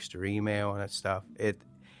text or email and that stuff,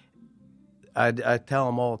 I tell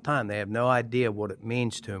them all the time they have no idea what it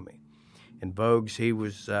means to me. And Vogues, he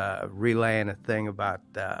was relaying a thing about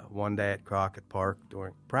one day at Crockett Park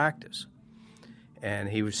during practice. And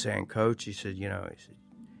he was saying, Coach, he said, you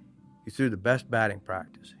threw the best batting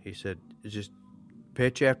practice. He said, it's just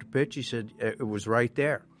pitch after pitch. He said, it was right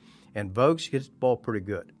there. And Vogues hits the ball pretty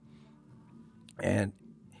good. And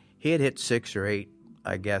he had hit 6 or 8,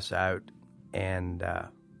 I guess, out. And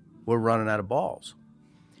we're running out of balls.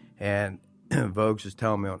 And Vogues was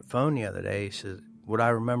telling me on the phone the other day, he said, what I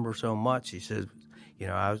remember so much, he said,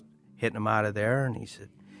 I was hitting them out of there, and he said,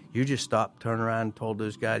 you just stopped, turned around, and told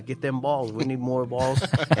those guys, get them balls. We need more balls.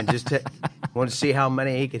 And just wanted to see how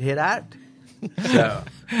many he could hit out. So,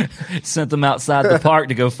 sent them outside the park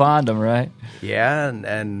to go find them, right? Yeah,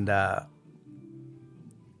 and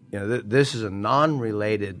this is a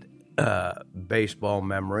non-related baseball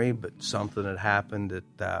memory, but something that happened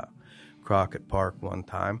at Crockett Park one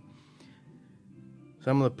time.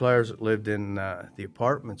 Some of the players that lived in the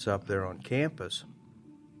apartments up there on campus,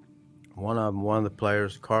 one of the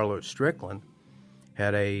players, Carlos Strickland,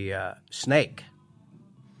 had a snake.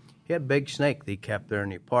 He had a big snake that he kept there in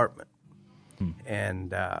the apartment.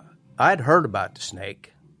 And I'd heard about the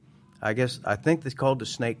snake. I think they called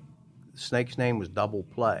the snake's name was Double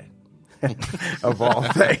Play, of all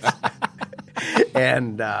things.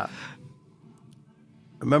 And I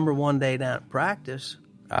remember one day down at practice,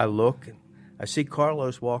 I look and I see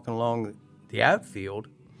Carlos walking along the outfield,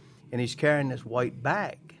 and he's carrying this white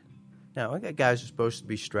bag. Now, I got guys who are supposed to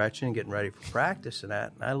be stretching and getting ready for practice and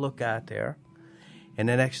that, and I look out there, and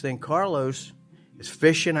the next thing, Carlos is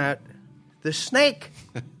fishing out the snake.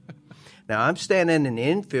 Now, I'm standing in the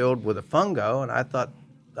infield with a fungo, and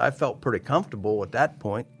I felt pretty comfortable at that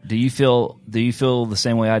point. Do you feel the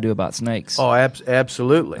same way I do about snakes? Oh,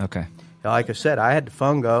 absolutely. Okay. Like I said, I had the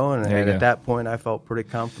fungo, and at that point, I felt pretty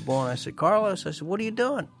comfortable. And I said, Carlos, what are you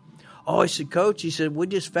doing? Oh, he said, Coach, he said, we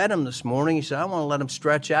just fed him this morning. He said, I want to let him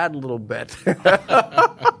stretch out a little bit.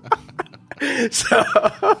 So,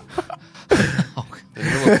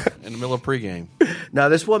 in the middle of pregame. No,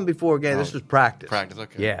 this wasn't before a game. This was practice. Practice,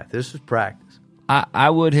 okay. Yeah, this was practice.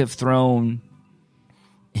 I would have thrown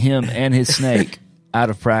him and his snake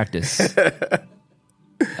out of practice. That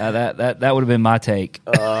would have been my take.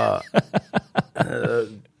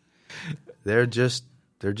 They're just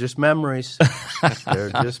memories. They're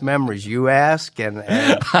just memories. You ask, and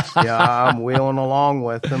I'm wheeling along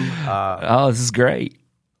with them. This is great.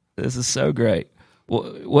 This is so great.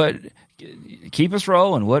 What keep us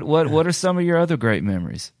rolling? What are some of your other great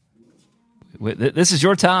memories? This is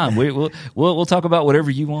your time. We'll talk about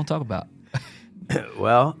whatever you want to talk about.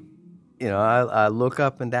 Well, I look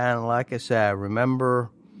up and down, and like I said, I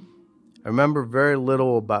remember very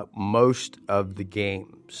little about most of the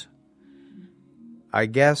games. I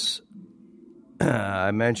guess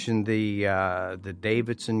I mentioned the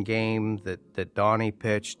Davidson game that Donnie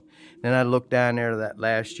pitched. Then I looked down there that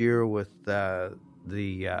last year with the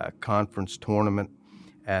conference tournament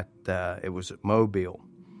at it was at Mobile,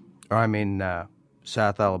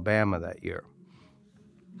 South Alabama that year,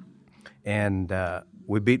 and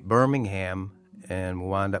we beat Birmingham, and we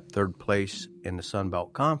wound up third place in the Sun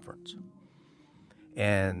Belt Conference.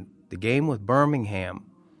 And the game with Birmingham,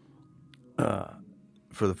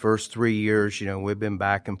 for the first 3 years, we've been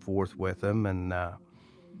back and forth with them. And I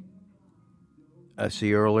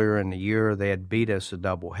see earlier in the year they had beat us a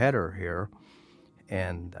doubleheader here.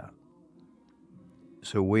 And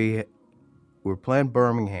so we were playing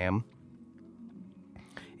Birmingham,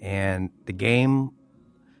 and the game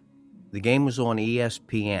was on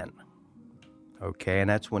ESPN. Okay, and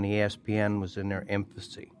that's when ESPN was in their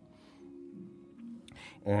infancy.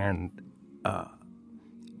 And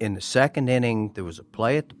in the second inning, there was a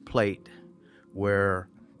play at the plate where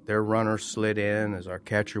their runner slid in as our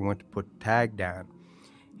catcher went to put the tag down.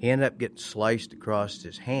 He ended up getting sliced across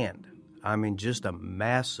his hand. Just a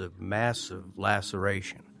massive, massive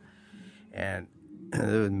laceration. And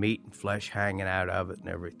there was meat and flesh hanging out of it and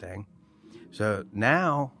everything. So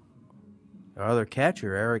now, our other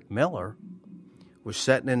catcher, Eric Miller, was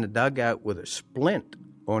sitting in the dugout with a splint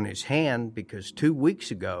on his hand because 2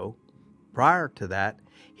 weeks ago, prior to that,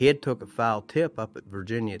 he had took a foul tip up at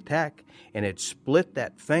Virginia Tech and had split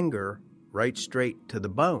that finger right straight to the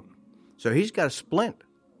bone. So he's got a splint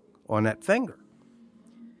on that finger.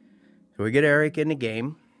 So we get Eric in the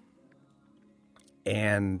game,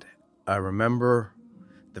 and I remember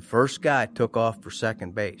the first guy took off for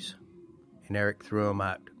second base, and Eric threw him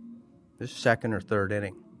out. This is second or third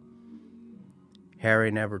inning.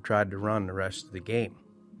 Harry never tried to run the rest of the game.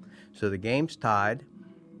 So the game's tied,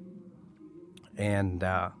 and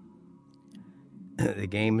the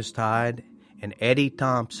game is tied, and Eddie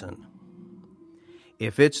Thompson,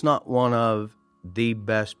 if it's not one of the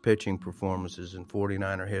best pitching performances in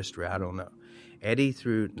 49er history, I don't know. Eddie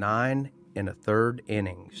threw 9 1/3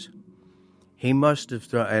 innings. He must have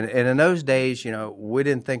thrown, and in those days, we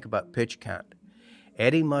didn't think about pitch count.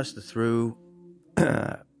 Eddie must have threw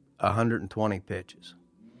 120 pitches.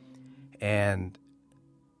 And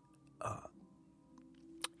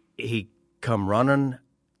he come running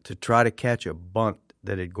to try to catch a bunt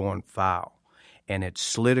that had gone foul. and it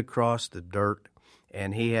slid across the dirt,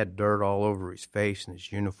 and he had dirt all over his face and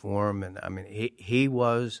his uniform, and I mean, he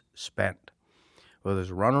was spent. Well,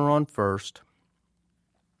 there's a runner on first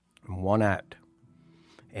and one out,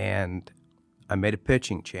 and I made a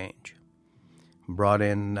pitching change. Brought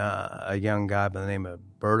in a young guy by the name of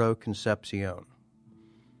Berto Concepcion.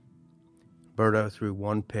 Berto threw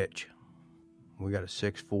one pitch. We got a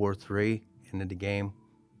 6-4-3 into the game.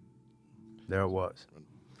 There it was.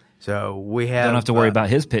 So we have. Don't have to worry about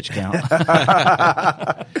his pitch count.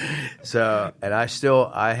 So, and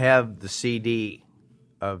I have the CD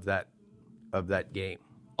of that game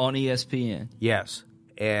On ESPN. Yes,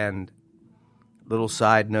 and little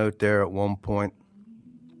side note there. At one point,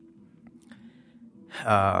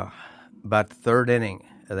 about the third inning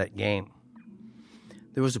of that game,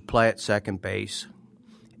 there was a play at second base,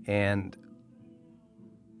 and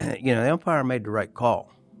the umpire made the right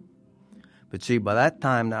call. But see, by that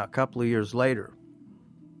time now, a couple of years later,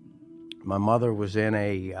 my mother was in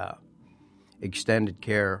a extended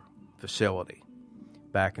care facility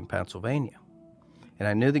back in Pennsylvania, and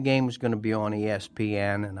I knew the game was going to be on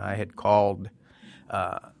ESPN, and I had called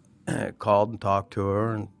and talked to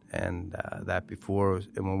her, and that before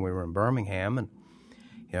when we were in Birmingham, and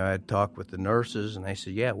I had talked with the nurses, and they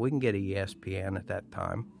said, "Yeah, we can get ESPN at that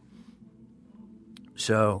time."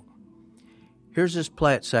 So here's this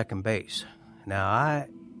play at second base. Now,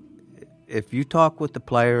 if you talk with the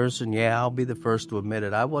players, and I'll be the first to admit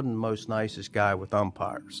it, I wasn't the most nicest guy with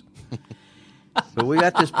umpires. But we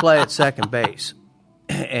got this play at second base,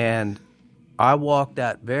 and I walked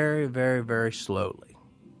out very, very, very slowly.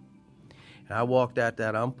 And I walked out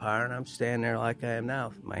that umpire, and I'm standing there like I am now,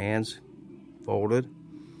 with my hands folded.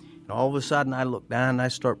 And all of a sudden, I look down, and I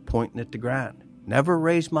start pointing at the ground. Never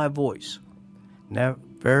raised my voice. Never,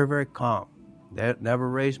 very, very calm. Never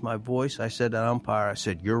raised my voice. I said to that umpire, I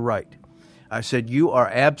said, "You're right." I said, "You are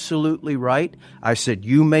absolutely right." I said,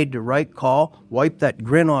 "You made the right call. Wipe that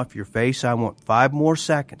grin off your face. I want 5 more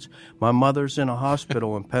seconds. My mother's in a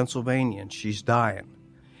hospital in Pennsylvania, and she's dying.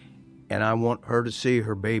 And I want her to see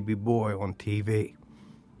her baby boy on TV."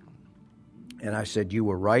 And I said, "You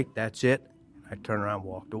were right. That's it." I turned around and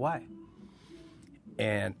walked away.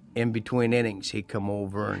 And in between innings, he come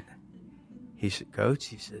over, and he said, "Coach,"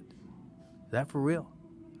 he said, "is that for real?"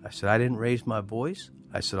 I said, "I didn't raise my voice."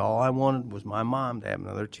 I said, "All I wanted was my mom to have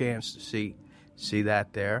another chance to see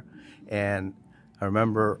that there." And I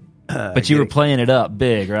remember. But you were playing it up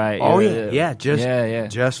big, right? Oh yeah,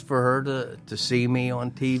 just for her to see me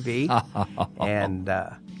on TV. And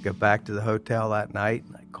got back to the hotel that night,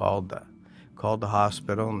 and I called the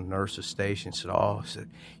hospital, and the nurse's station said,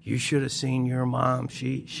 "You should have seen your mom.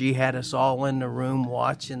 She had us all in the room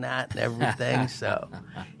watching that and everything." So,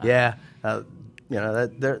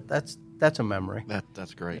 that's a memory.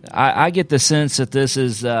 That's great. I get the sense that this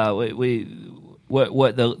is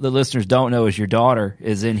what the listeners don't know is your daughter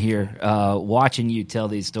is in here watching you tell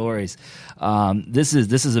these stories. This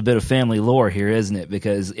is a bit of family lore here, isn't it?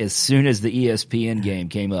 Because as soon as the ESPN game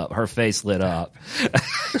came up, her face lit up.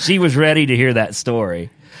 She was ready to hear that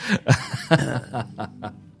story.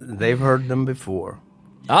 They've heard them before.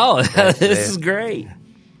 Oh, this is great.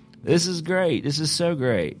 This is great. This is so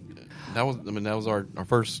great. That was our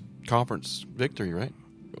first conference victory, right?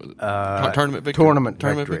 Tournament victory. Tournament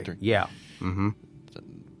victory. Yeah. Mm-hmm.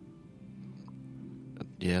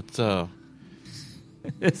 Yeah, it's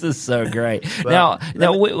This is so great. Now, I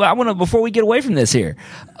want to, before we get away from this here,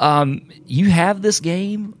 you have this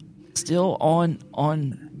game still on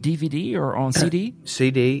DVD or on CD?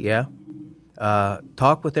 CD, yeah.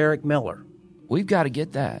 Talk with Eric Miller. We've got to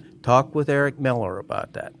get that. Talk with Eric Miller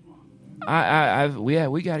about that.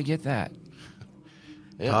 We got to get that.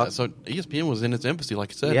 Yeah, so ESPN was in its infancy,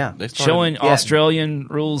 like I said. Yeah. They started, showing Australian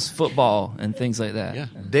rules football and things like that. Yeah.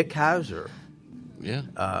 Dick Hauser.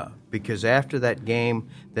 Yeah. Because after that game,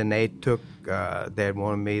 then they had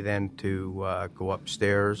wanted me then to go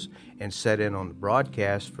upstairs and set in on the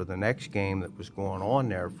broadcast for the next game that was going on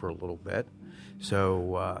there for a little bit.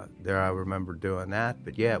 So there I remember doing that.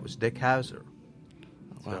 But yeah, it was Dick Hauser.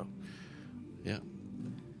 Wow. So. Yeah.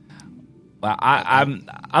 Well,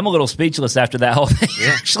 I'm a little speechless after that whole thing.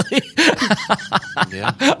 Yeah. Actually,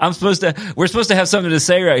 yeah. We're supposed to have something to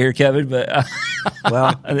say right here, Kevin. But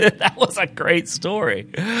well, that was a great story.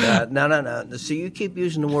 No. See, you keep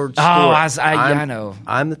using the word story. I know.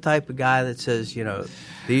 I'm the type of guy that says,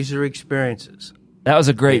 these are experiences. That was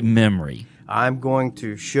a great memory. I'm going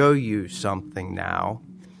to show you something now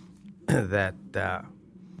that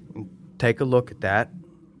take a look at that.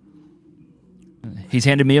 He's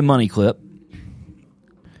handed me a money clip.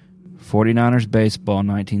 49ers baseball,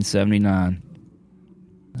 1979.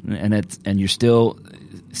 and you're still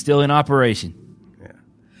in operation.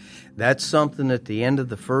 That's something at the end of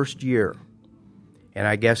the first year. And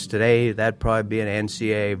I guess today that'd probably be an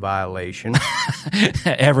NCAA violation.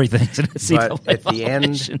 Everything's an NCAA but at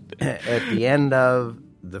violation. At the end of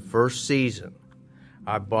the first season,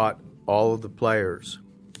 I bought all of the players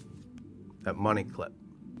that money clip.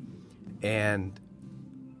 And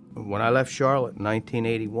when I left Charlotte in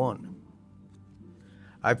 1981,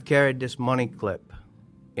 I've carried this money clip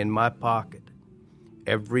in my pocket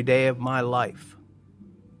every day of my life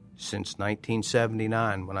since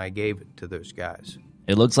 1979 when I gave it to those guys.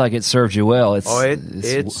 It looks like it served you well. It's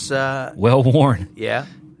well worn. Yeah,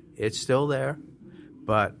 it's still there.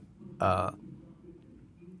 But I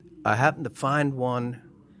happened to find one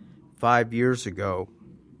 5 years ago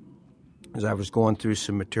as I was going through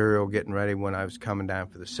some material, getting ready when I was coming down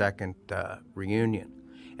for the second reunion.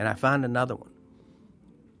 And I found another one,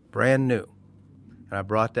 brand new. And I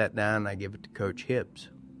brought that down and I gave it to Coach Hibbs.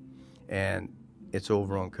 And it's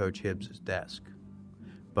over on Coach Hibbs' desk.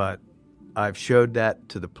 But I've showed that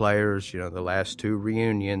to the players, the last two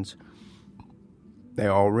reunions. They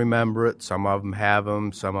all remember it. Some of them have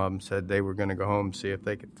them. Some of them said they were going to go home and see if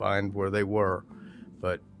they could find where they were.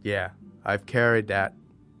 But, yeah, I've carried that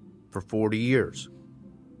for 40 years.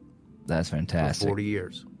 That's fantastic. For 40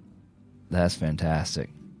 years. That's fantastic.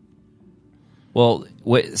 Well,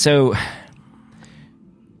 so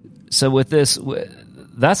with this,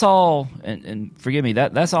 that's all, and forgive me,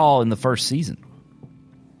 that's all in the first season.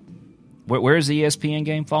 Where's the ESPN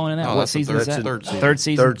game falling in that? What season is that? Third season. Third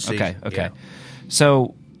season? Third season. Okay. Yeah.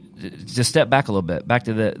 So just step back a little bit. Back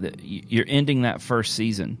to you're ending that first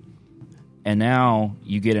season, and now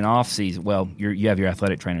you get an off season. Well, you have your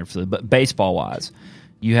athletic trainer, but baseball wise,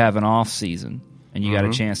 you have an off season, and you got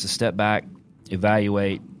a chance to step back,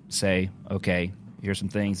 evaluate, say, okay, here's some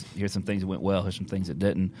things that went well, here's some things that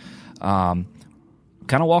didn't.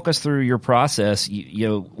 Kind of walk us through your process.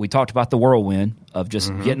 We talked about the whirlwind of just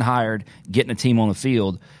getting hired, getting a team on the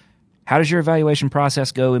field. How does your evaluation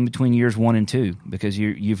process go in between years 1 and 2? Because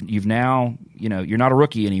you've now, you're not a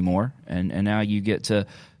rookie anymore, and now you get to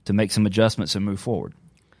make some adjustments and move forward.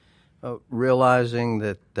 Realizing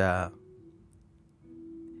that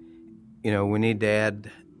we need to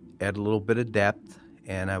add a little bit of depth,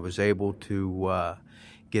 and I was able to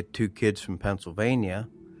get two kids from Pennsylvania.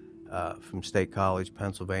 From State College,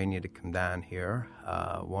 Pennsylvania, to come down here.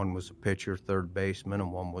 One was a pitcher, third baseman,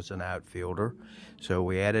 and one was an outfielder. So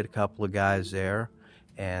we added a couple of guys there,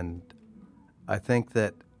 and I think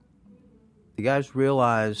that the guys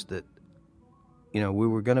realized that, we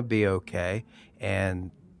were going to be okay, and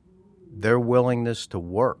their willingness to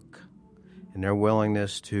work and their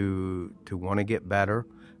willingness to want to get better.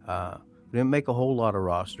 We didn't make a whole lot of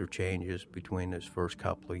roster changes between those first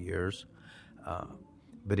couple of years.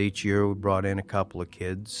 But each year we brought in a couple of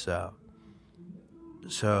kids.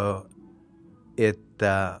 So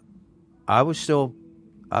I was still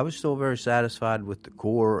very satisfied with the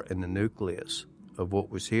core and the nucleus of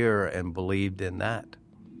what was here and believed in that.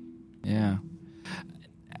 Yeah.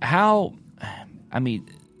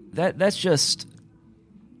 That's just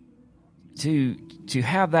to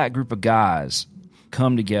have that group of guys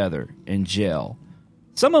come together and gel.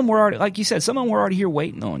 Some of them were already, like you said, already here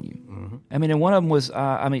waiting on you. And one of them was,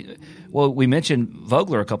 we mentioned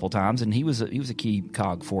Vogler a couple times, and he was a key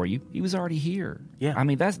cog for you. He was already here. Yeah.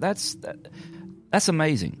 That's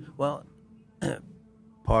amazing. Well,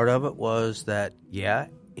 part of it was that,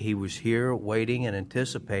 he was here waiting and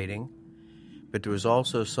anticipating, but there was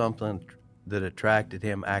also something that attracted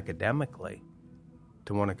him academically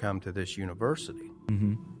to want to come to this university.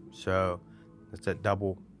 Mm-hmm. So it's that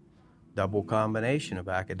double combination of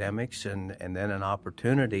academics and then an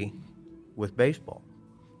opportunity with baseball.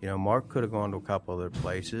 Mark could have gone to a couple other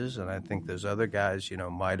places, and I think those other guys,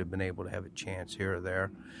 might have been able to have a chance here or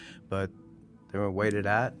there, but they were waited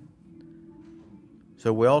at.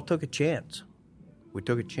 So we all took a chance. We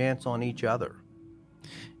took a chance on each other.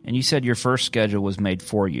 And you said your first schedule was made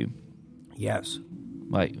for you. Yes.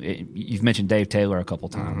 You've mentioned Dave Taylor a couple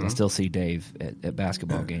times. Mm-hmm. I still see Dave at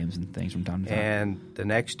basketball games and things from time to time. And the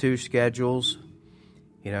next two schedules,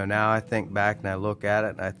 now I think back and I look at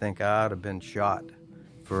it and I think I ought have been shot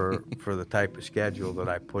for the type of schedule that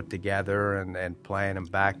I put together and playing them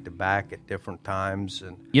back to back at different times.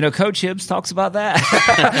 And Coach Hibbs talks about that.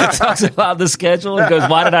 Talks about the schedule and goes,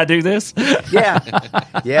 "Why did I do this?" Yeah.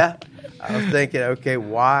 I was thinking, okay,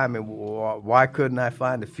 why? Why couldn't I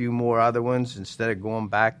find a few more other ones instead of going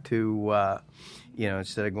back to,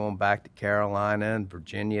 Carolina and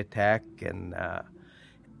Virginia Tech and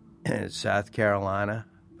South Carolina?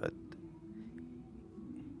 But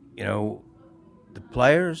the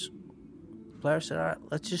players said, all right,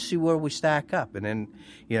 let's just see where we stack up. And then,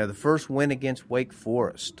 the first win against Wake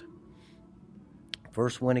Forest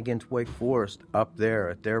up there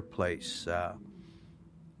at their place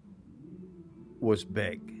was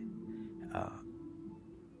big.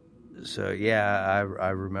 I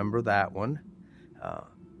remember that one.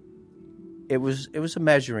 It was a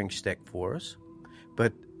measuring stick for us.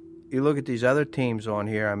 But you look at these other teams on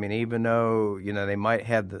here. I mean, even though they might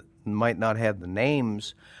not have the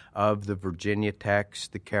names of the Virginia Techs,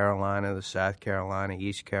 the Carolina, the South Carolina,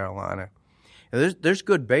 East Carolina, there's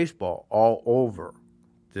good baseball all over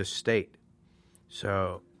this state.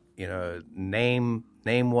 So name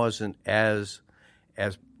wasn't as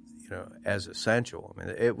essential. I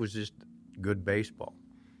mean, it was just good baseball.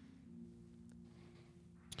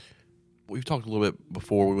 We've talked a little bit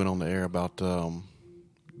before we went on the air about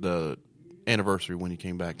the anniversary when you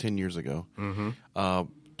came back 10 years ago. Mm-hmm.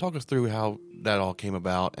 Talk us through how that all came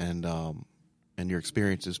about and your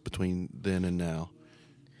experiences between then and now.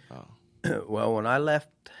 Well, when I left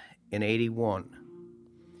in 81,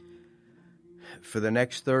 for the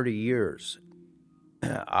next 30 years,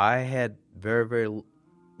 I had very, very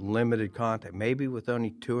limited contact, maybe with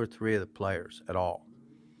only 2 or 3 of the players at all.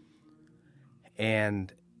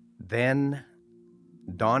 And then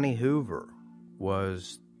Donnie Hoover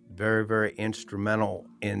was very, very instrumental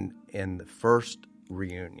in the first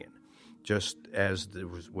reunion. Just as there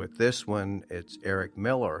was with this one, it's Eric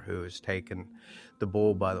Miller who has taken the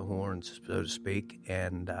bull by the horns, so to speak.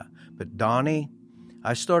 And but Donnie,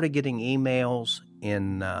 I started getting emails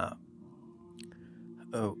in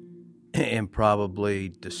probably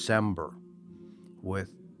December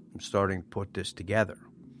with starting to put this together.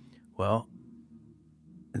 Well,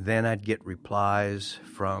 then I'd get replies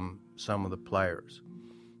from some of the players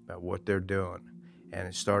about what they're doing, and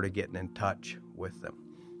I started getting in touch with them.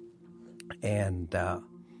 And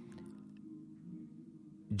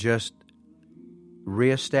just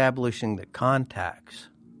reestablishing the contacts,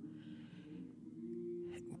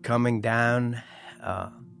 coming down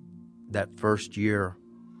that first year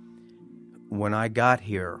when I got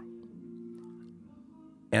here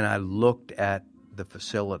and I looked at the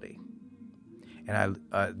facility. And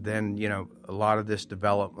then a lot of this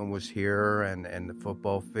development was here, and the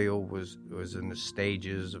football field was in the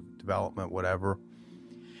stages of development, whatever.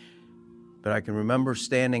 But I can remember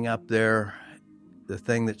standing up there. The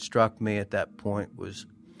thing that struck me at that point was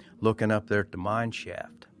looking up there at the mine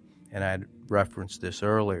shaft. And I had referenced this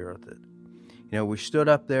earlier that, we stood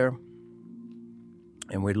up there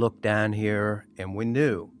and we looked down here and we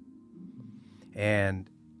knew. And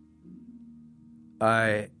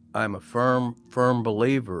I'm a firm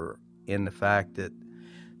believer in the fact that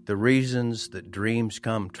the reasons that dreams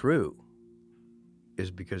come true is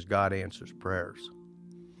because God answers prayers.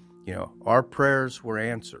 Our prayers were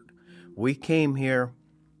answered. We came here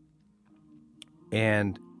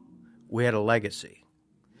and we had a legacy.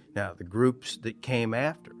 Now, the groups that came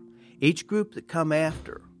after, each group that come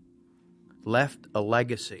after left a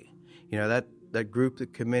legacy. That group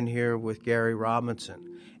that come in here with Gary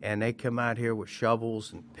Robinson, and they come out here with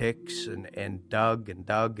shovels and picks and dug and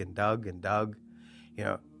dug and dug and dug.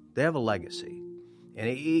 They have a legacy. And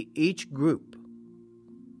each group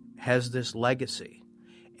has this legacy.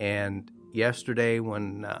 And yesterday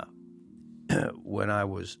when I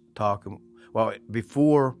was talking,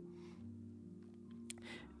 before,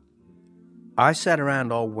 I sat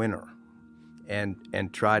around all winter and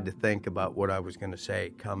tried to think about what I was going to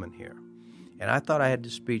say coming here. And I thought I had the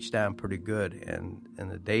speech down pretty good. And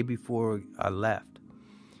the day before I left,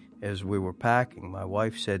 as we were packing, my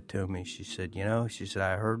wife said to me, she said,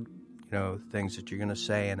 I heard, things that you're going to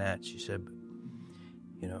say and that. She said,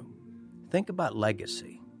 think about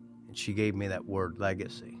legacy. And she gave me that word,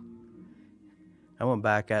 legacy. I went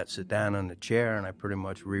back out, sit down on the chair, and I pretty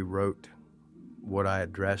much rewrote what I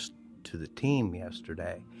addressed to the team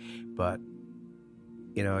yesterday. But,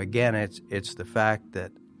 again, it's the fact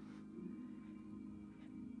that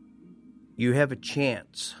you have a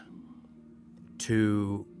chance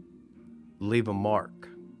to leave a mark.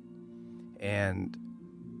 And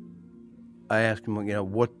I asked them,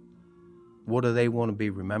 what do they want to be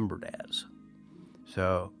remembered as?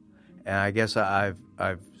 So, and I guess I've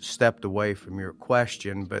stepped away from your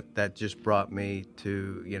question, but that just brought me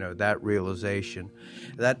to, that realization.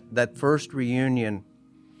 That first reunion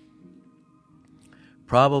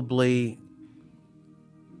probably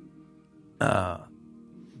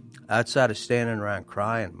outside of standing around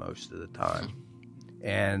crying most of the time.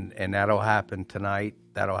 And that'll happen tonight.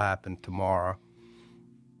 That'll happen tomorrow.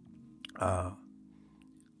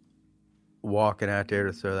 Walking out there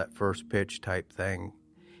to throw that first pitch type thing.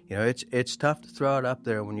 You know, it's tough to throw it up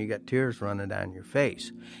there when you got tears running down your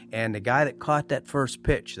face. And the guy that caught that first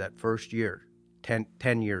pitch that first year, 10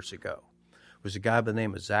 years ago, was a guy by the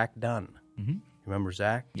name of Zach Dunn. Mm-hmm. Remember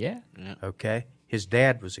Zach? Yeah. Okay. His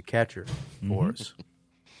dad was a catcher for us.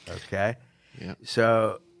 Okay. Yeah.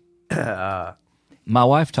 So, My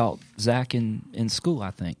wife taught Zach in school,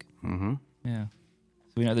 I think. mm-hmm. Yeah.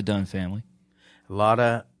 We know the Dunn family. a lot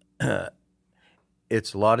of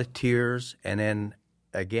it's a lot of tears, and then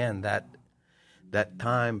again that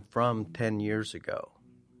time from 10 years ago.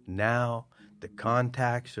 Now the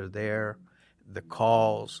contacts are there, the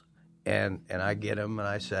calls, and I get them, and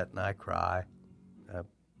I sit and I cry.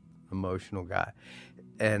 Emotional guy,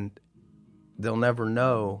 and they'll never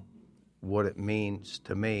know what it means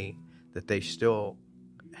to me that they still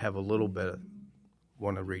have a little bit of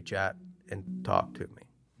want to reach out and talk to me.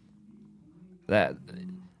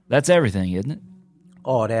 That's everything, isn't it?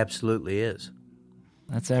 Oh, it absolutely is.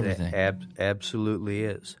 That's everything. It absolutely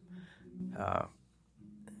is.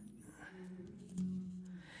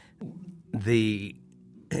 The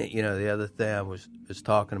other thing I was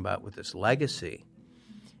talking about with this legacy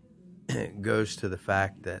goes to the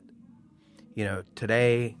fact that,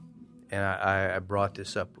 today, and I brought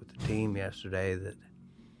this up with the team yesterday, that,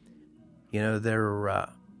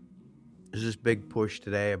 there's this big push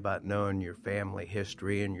today about knowing your family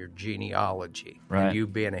history and your genealogy. Right. And you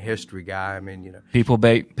being a history guy, I mean, People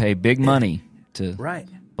pay big money to right.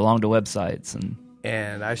 belong to websites.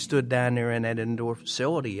 And I stood down there in that indoor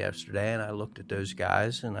facility yesterday, and I looked at those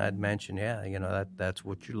guys, and I'd mentioned, that's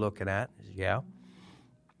what you're looking at. He said, yeah.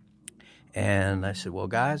 And I said, well,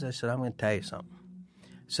 guys, I'm going to tell you something.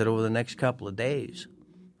 I said, over the next couple of days,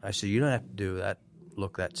 I said, you don't have to do that,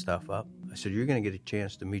 look that stuff up. I said, you're going to get a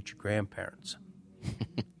chance to meet your grandparents.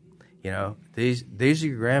 These are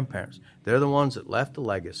your grandparents. They're the ones that left a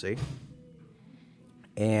legacy,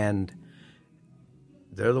 and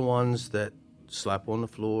they're the ones that slept on the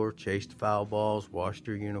floor, chased foul balls, washed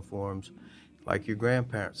their uniforms. Like your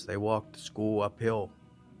grandparents, they walked to school uphill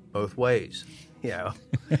both ways,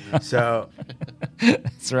 So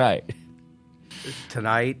That's right.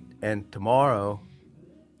 tonight and tomorrow,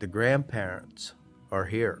 the grandparents are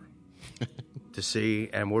here to see,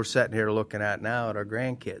 and we're sitting here looking at our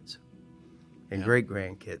grandkids and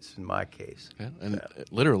great-grandkids in my case. Yeah, and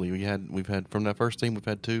literally we've had from that first team, we've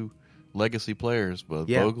had two legacy players, both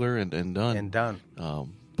Vogler and Dunn.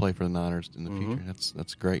 Play for the Niners in the future.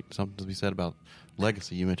 That's great. Something to be said about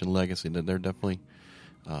legacy. You mentioned legacy, that they're definitely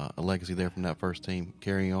a legacy there from that first team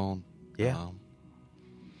carrying on. Yeah.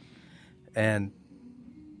 And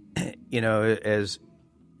as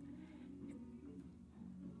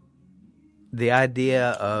the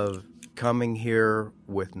idea of coming here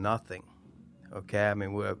with nothing, okay? I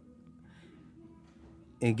mean,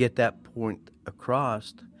 and get that point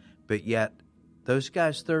across, but yet those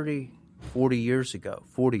guys 40 years ago,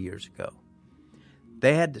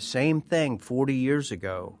 they had the same thing 40 years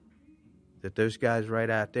ago that those guys right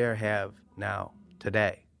out there have now,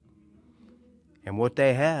 today. And what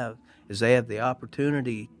they have is they have the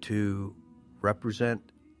opportunity to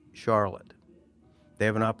represent Charlotte. They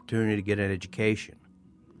have an opportunity to get an education.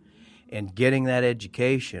 And getting that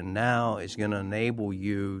education now is going to enable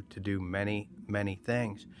you to do many, many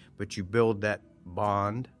things. But you build that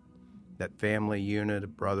bond, that family unit, a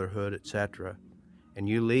brotherhood, etc., and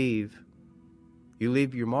you leave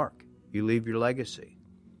your mark. You leave your legacy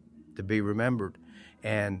to be remembered.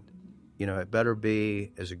 And, it better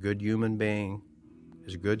be as a good human being,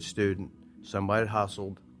 as a good student, somebody that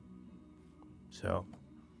hustled. So,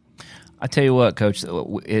 I tell you what, Coach.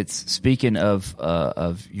 It's speaking of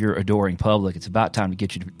your adoring public. It's about time to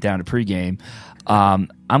get you down to pregame. I'm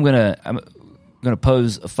gonna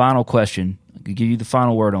pose a final question. I'll give you the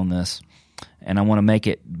final word on this, and I want to make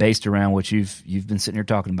it based around what you've been sitting here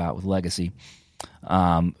talking about with legacy.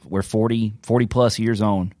 We're 40 plus years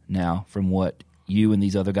on now from what you and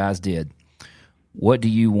these other guys did. What do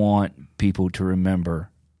you want people to remember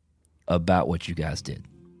about what you guys did?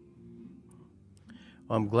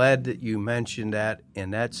 I'm glad that you mentioned that,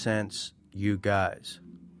 in that sense, you guys,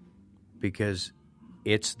 because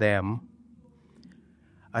it's them.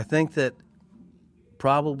 I think that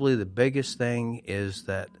probably the biggest thing is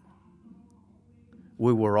that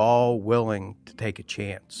we were all willing to take a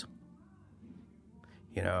chance.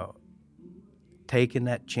 Taking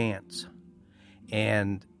that chance.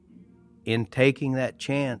 And in taking that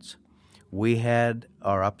chance, we had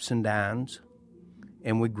our ups and downs,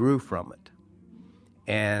 and we grew from it.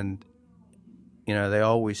 And, they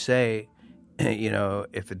always say,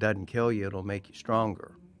 if it doesn't kill you, it'll make you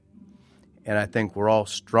stronger. And I think we're all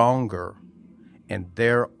stronger, and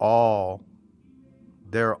they're all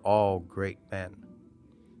they're all great men.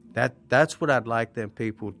 That's what I'd like them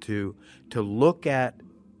people to look at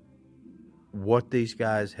what these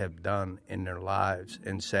guys have done in their lives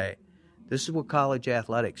and say, this is what college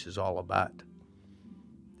athletics is all about.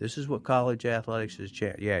 This is what college athletics is.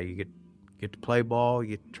 Yeah, you get to play ball, you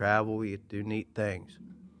get to travel, you get to do neat things.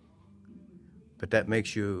 But that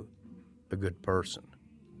makes you a good person.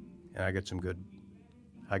 And I got some good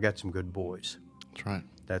boys. That's right.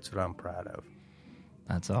 That's what I'm proud of.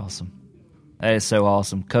 That's awesome. That is so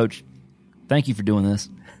awesome. Coach, thank you for doing this.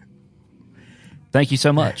 Thank you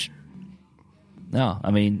so much. No,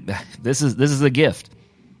 I mean, this is a gift.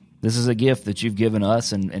 This is a gift that you've given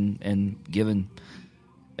us and given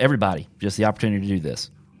everybody just the opportunity to do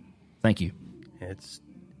this. Thank you. It's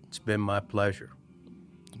been my pleasure.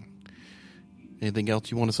 Anything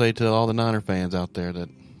else you want to say to all the Niner fans out there that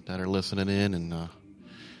are listening in? And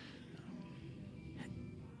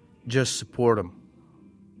just support them.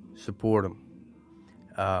 Support them.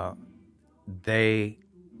 They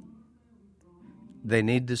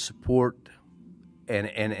need the support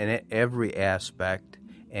in every aspect,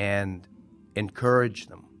 and encourage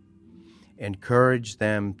them. Encourage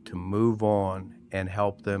them to move on and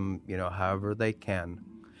help them, however they can.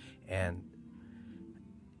 And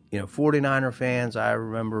 49er fans, I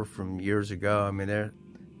remember from years ago, I mean,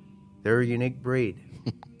 they're a unique breed.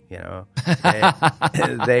 They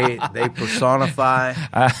personify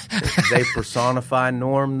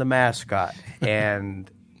Norm the mascot, and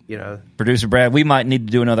Producer Brad, we might need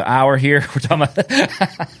to do another hour here. We're talking about.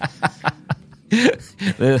 I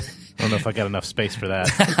don't know if I got enough space for that.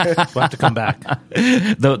 We'll have to come back.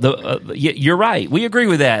 You're right. We agree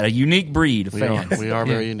with that. A unique breed of fans. We are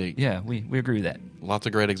very unique. Yeah, we agree with that. Lots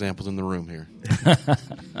of great examples in the room here.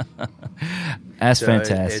 That's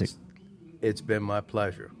fantastic. It's been my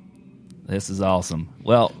pleasure. This is awesome.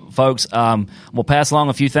 Well, folks, we'll pass along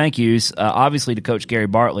a few thank yous, obviously to Coach Gary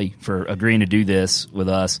Bartley for agreeing to do this with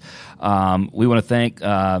us. We want to thank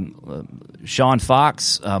Sean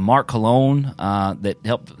Fox, Mark Colon, that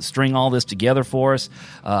helped string all this together for us,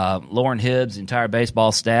 Lauren Hibbs, the entire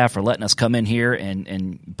baseball staff for letting us come in here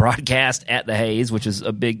and broadcast at the Hayes, which is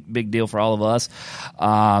a big deal for all of us.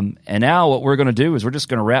 And now what we're going to do is we're just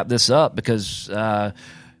going to wrap this up because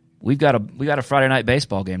we got a Friday night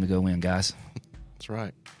baseball game to go win, guys. That's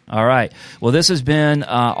right. All right. Well, this has been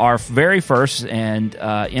our very first and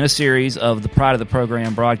in a series of the Pride of the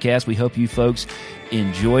Program broadcast. We hope you folks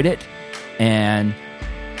enjoyed it. And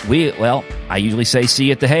I usually say see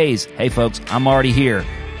you at the Hayes. Hey, folks, I'm already here.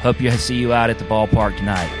 Hope you see you out at the ballpark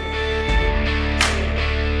tonight.